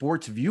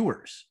sports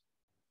viewers,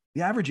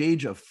 the average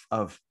age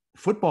of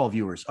football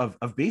viewers,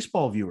 of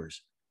baseball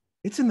viewers,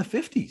 it's in the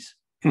 50s.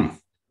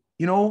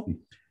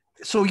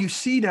 So you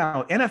see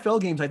now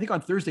NFL games, I think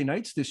on Thursday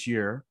nights this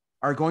year,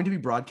 are going to be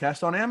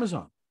broadcast on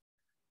Amazon,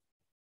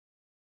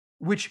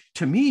 which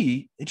to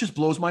me, it just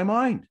blows my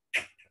mind.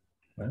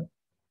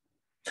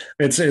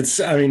 It's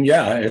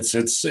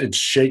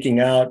shaking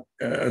out.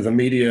 The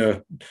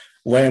media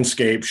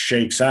landscape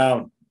shakes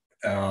out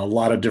a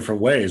lot of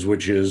different ways,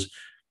 which is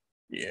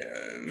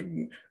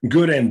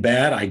good and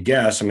bad, I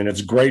guess. I mean,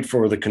 it's great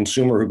for the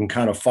consumer who can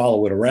kind of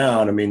follow it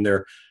around. I mean,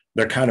 they're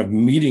kind of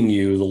meeting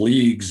you. The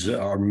leagues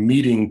are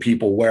meeting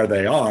people where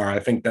they are. I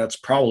think that's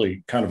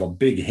probably kind of a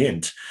big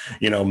hint,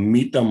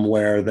 meet them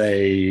where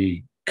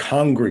they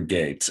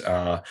congregate.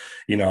 I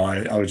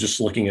was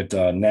just looking at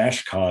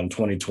NashCon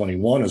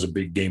 2021 as a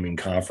big gaming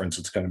conference.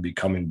 It's going to be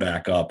coming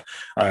back up.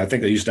 I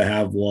think they used to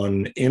have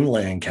one in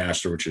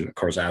Lancaster, which is, of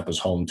course, APBA's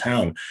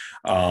hometown.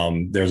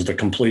 There's the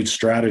Complete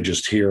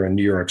Strategist here in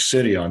New York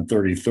City on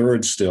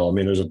 33rd still. I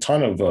mean, there's a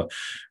ton of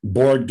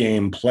board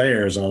game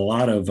players and a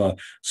lot of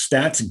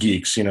stats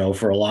geeks,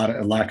 for a lot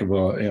of lack of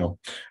a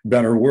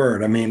better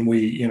word. I mean,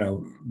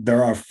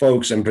 there are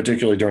folks, and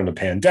particularly during the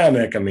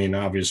pandemic, I mean,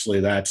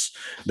 obviously that's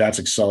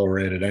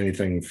accelerated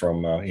anything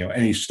from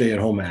any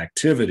stay-at-home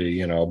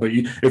activity, but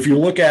if you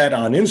look at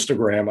on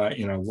Instagram,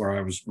 where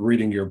I was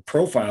reading your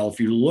profile, if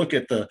you look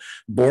at the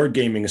board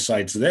gaming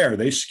sites there,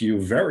 they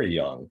skew very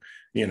young,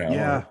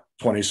 Yeah.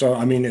 20. So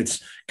I mean,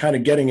 it's kind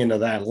of getting into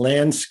that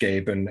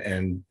landscape,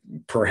 and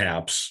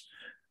perhaps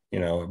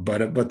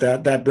but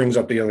that brings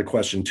up the other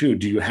question too.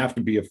 Do you have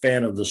to be a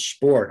fan of the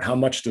sport? How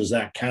much does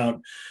that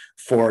count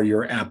for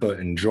your APBA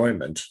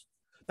enjoyment?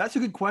 That's a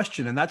good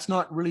question, and that's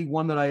not really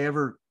one that I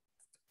ever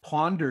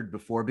pondered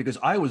before, because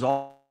I was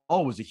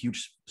always a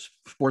huge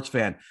sports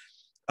fan.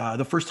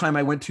 The first time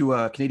I went to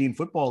a Canadian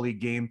Football League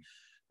game,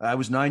 I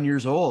was 9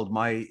 years old.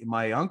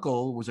 My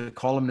uncle was a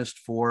columnist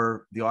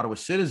for the Ottawa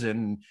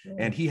Citizen,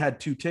 and he had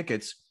 2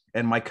 tickets.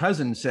 And my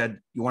cousin said,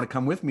 "You want to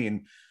come with me?"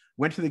 And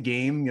went to the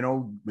game.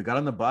 We got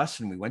on the bus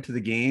and we went to the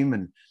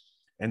game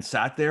and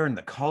sat there, and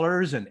the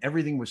colors and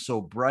everything was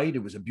so bright.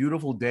 It was a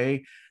beautiful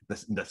day.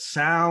 The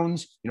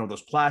sounds,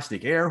 those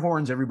plastic air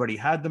horns, everybody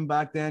had them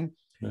back then.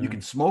 You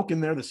could smoke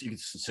in there. The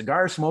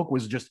cigar smoke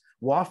was just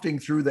wafting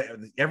through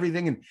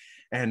everything.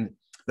 And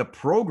the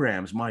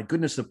programs, my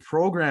goodness, the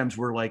programs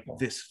were like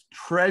this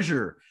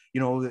treasure,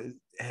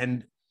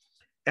 and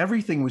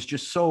everything was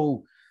just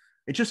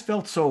it just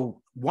felt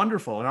so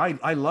wonderful. And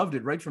I loved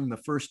it right from the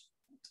first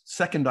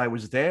second I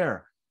was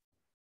there.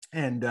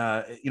 And,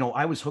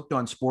 I was hooked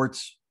on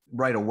sports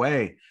right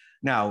away.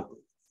 Now,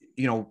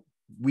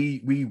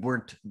 we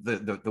weren't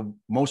the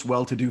most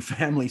well-to-do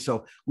family,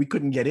 so we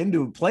couldn't get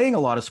into playing a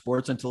lot of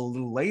sports until a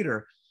little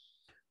later.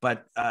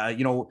 But, I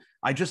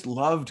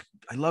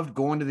loved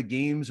going to the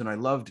games, and I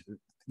loved,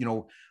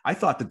 I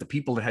thought that the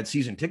people that had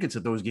season tickets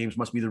at those games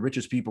must be the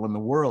richest people in the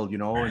world,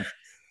 and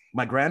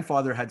my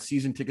grandfather had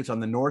season tickets on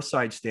the north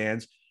side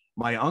stands.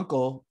 My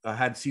uncle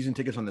had season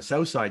tickets on the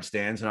south side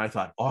stands. And I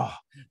thought, oh,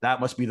 that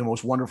must be the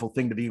most wonderful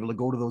thing to be able to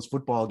go to those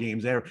football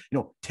games there,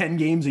 10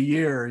 games a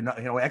year,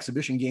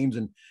 exhibition games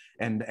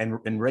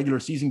and regular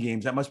season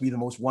games. That must be the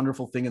most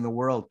wonderful thing in the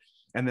world.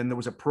 And then there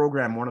was a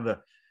program, one of the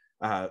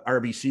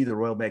RBC, the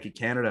Royal Bank of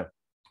Canada,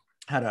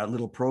 had a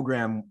little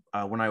program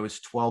when I was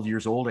 12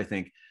 years old, I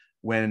think,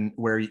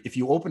 where if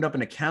you opened up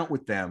an account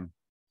with them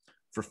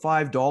for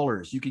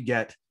 $5, you could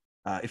get,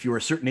 if you were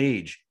a certain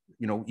age,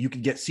 you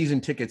could get season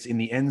tickets in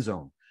the end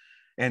zone.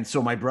 And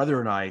so my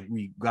brother and I,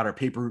 we got our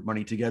paper route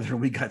money together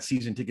and we got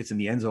season tickets in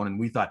the end zone. And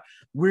we thought,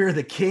 we're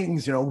the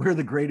kings, we're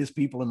the greatest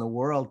people in the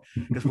world,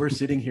 because we're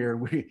sitting here.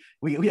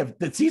 We have,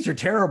 the seats are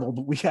terrible,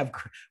 but we have,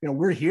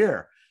 we're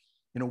here,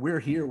 we're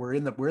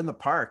in the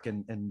park.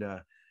 And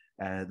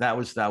that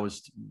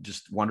was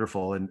just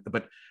wonderful.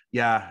 But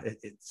yeah,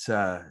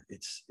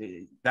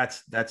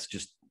 that's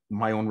just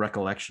my own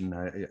recollection.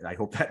 I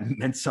hope that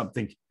meant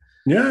something.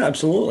 Yeah,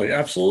 absolutely.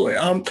 Absolutely.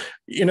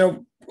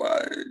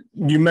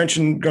 You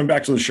mentioned going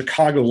back to the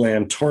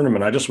Chicagoland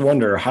tournament. I just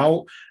wonder,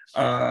 how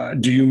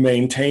do you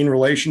maintain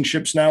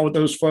relationships now with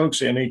those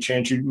folks? Any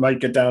chance you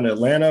might get down to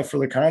Atlanta for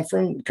the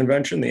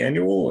convention, the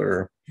annual,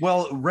 or?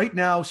 Well, right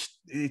now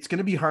it's going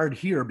to be hard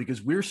here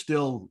because we're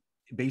still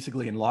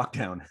basically in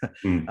lockdown.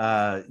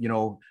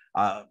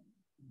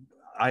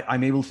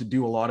 I'm able to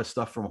do a lot of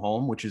stuff from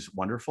home, which is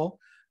wonderful.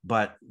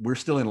 But we're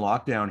still in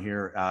lockdown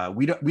here.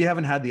 We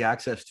haven't had the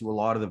access to a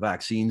lot of the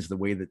vaccines the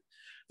way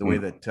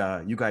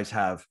that you guys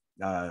have,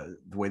 the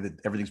way that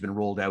everything's been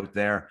rolled out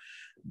there.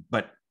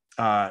 But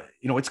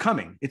it's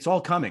coming. It's all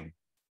coming,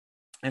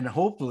 and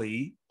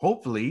hopefully,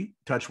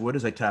 touch wood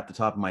as I tap the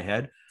top of my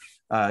head,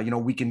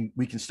 we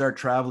can start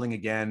traveling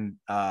again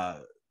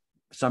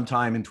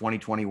sometime in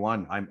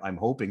 2021. I'm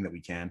hoping that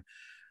we can.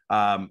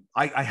 I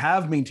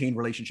have maintained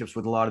relationships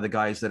with a lot of the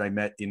guys that I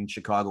met in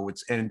Chicago.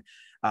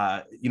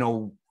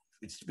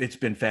 It's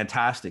been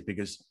fantastic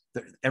because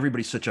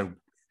everybody's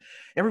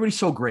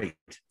so great.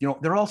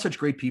 They're all such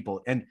great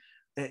people, and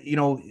they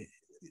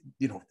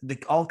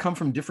all come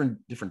from different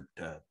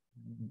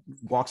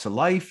walks of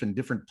life and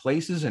different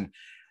places. And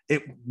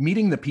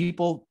meeting the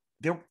people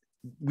there,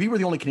 we were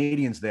the only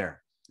Canadians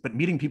there, but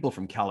meeting people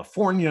from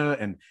California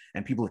and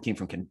people that came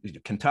from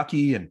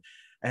Kentucky and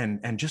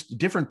just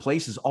different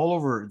places all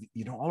over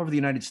the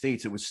United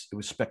States. It was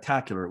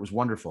spectacular. It was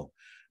wonderful.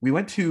 We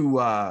went to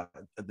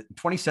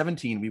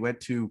 2017. We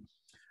went to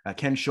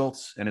Ken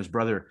Schultz and his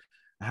brother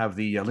have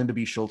the Linda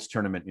B. Schultz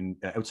tournament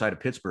outside of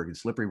Pittsburgh in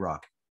Slippery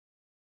Rock,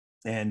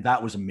 and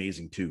that was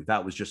amazing too.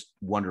 That was just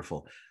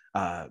wonderful.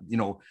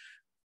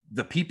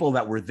 The people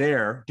that were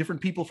there, different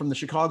people from the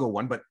Chicago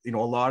one, but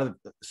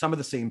some of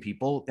the same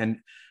people, and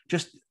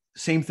just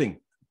same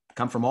thing,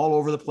 come from all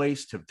over the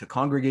place to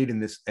congregate in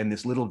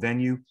this little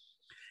venue.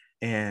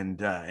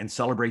 and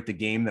celebrate the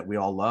game that we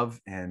all love.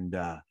 And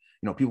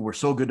people were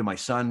so good to my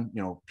son.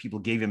 People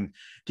gave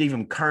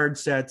him card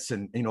sets,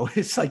 and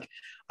it's like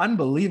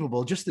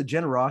unbelievable, just the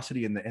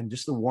generosity and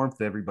just the warmth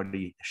that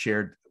everybody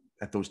shared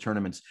at those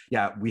tournaments.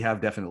 Yeah, we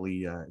have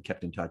definitely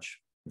kept in touch.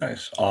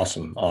 Nice.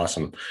 Awesome.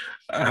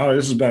 Howard,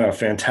 this has been a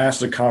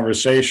fantastic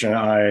conversation.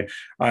 I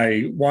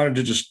wanted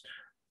to just,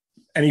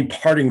 any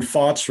parting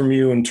thoughts from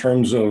you in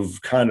terms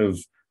of kind of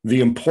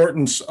the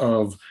importance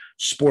of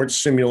sports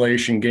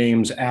simulation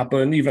games,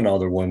 APBA, and even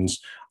other ones,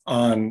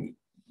 on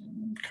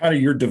kind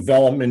of your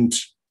development,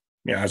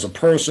 as a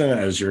person,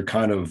 as your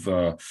kind of,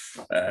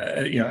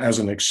 as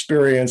an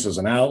experience, as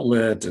an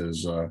outlet,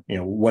 as,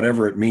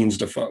 whatever it means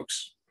to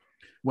folks.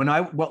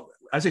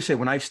 As I say,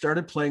 when I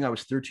started playing, I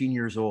was 13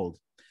 years old.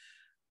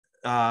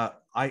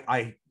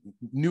 I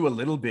knew a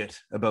little bit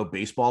about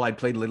baseball. I'd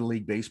played Little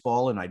League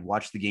baseball and I'd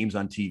watched the games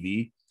on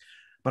TV.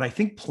 But I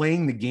think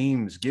playing the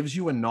games gives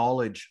you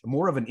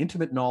more of an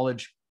intimate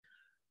knowledge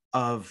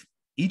of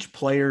each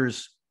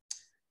player's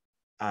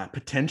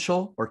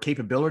potential or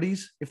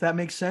capabilities, if that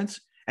makes sense.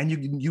 And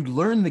you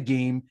learn the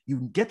game,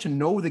 you get to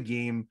know the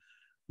game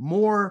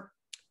more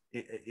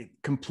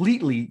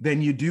completely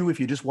than you do if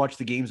you just watch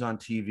the games on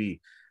TV.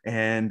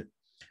 And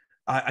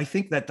I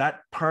think that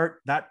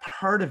part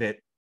of it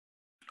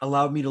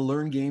allowed me to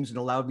learn games and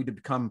allowed me to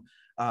become,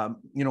 a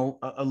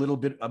little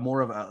bit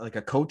more of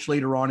a coach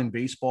later on in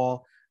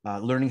baseball,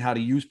 learning how to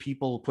use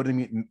people,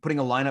 putting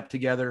a lineup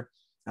together,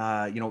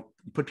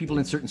 put people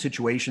in certain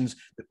situations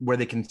where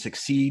they can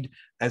succeed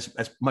as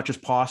much as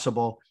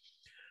possible.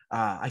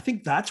 I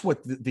think that's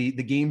what the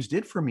games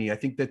did for me. I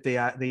think that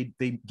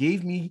they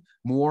gave me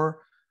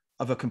more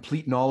of a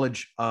complete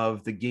knowledge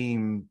of the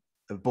game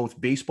of both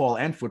baseball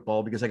and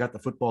football, because I got the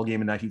football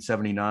game in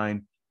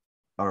 1979,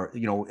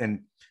 and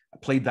I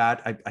played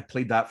that. I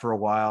played that for a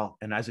while,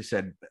 and as I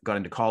said, got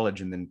into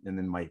college, and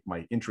then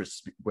my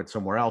interests went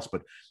somewhere else.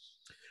 But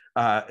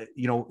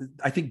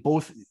I think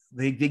both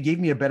they gave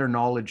me a better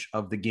knowledge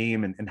of the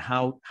game and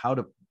how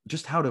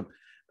to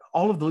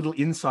all of the little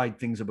inside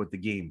things about the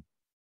game.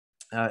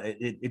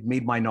 It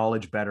made my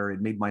knowledge better.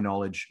 It made my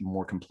knowledge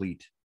more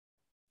complete.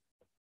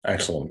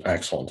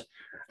 Excellent.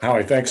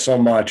 Howie, thanks so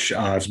much.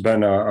 It's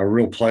been a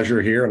real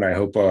pleasure here, and I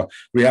hope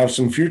we have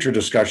some future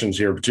discussions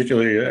here,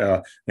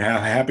 particularly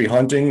happy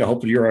hunting. I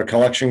hope your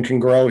collection can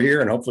grow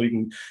here, and hopefully you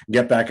can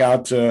get back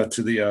out to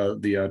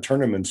the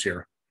tournaments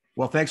here.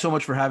 Well, thanks so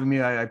much for having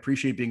me. I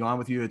appreciate being on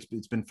with you.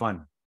 It's been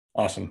fun.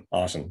 Awesome.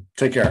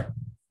 Take care.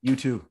 You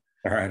too.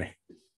 All righty.